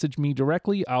link, message me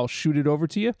directly. I'll shoot it over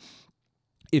to you.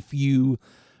 If you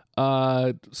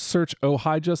search Oh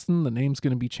Hi Justin, the name's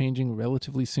going to be changing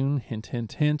relatively soon. Hint,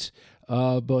 hint, hint.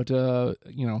 But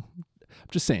I'm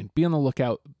just saying, be on the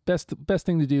lookout. Best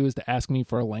thing to do is to ask me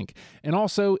for a link. And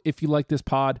also, if you like this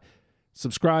pod,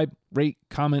 subscribe, rate,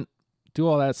 comment, do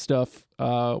all that stuff.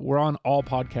 We're on all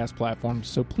podcast platforms,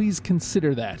 so please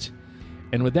consider that.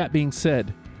 And with that being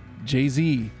said,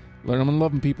 Jay-Z, learn them and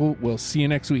love them, people. We'll see you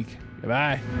next week.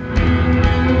 Goodbye.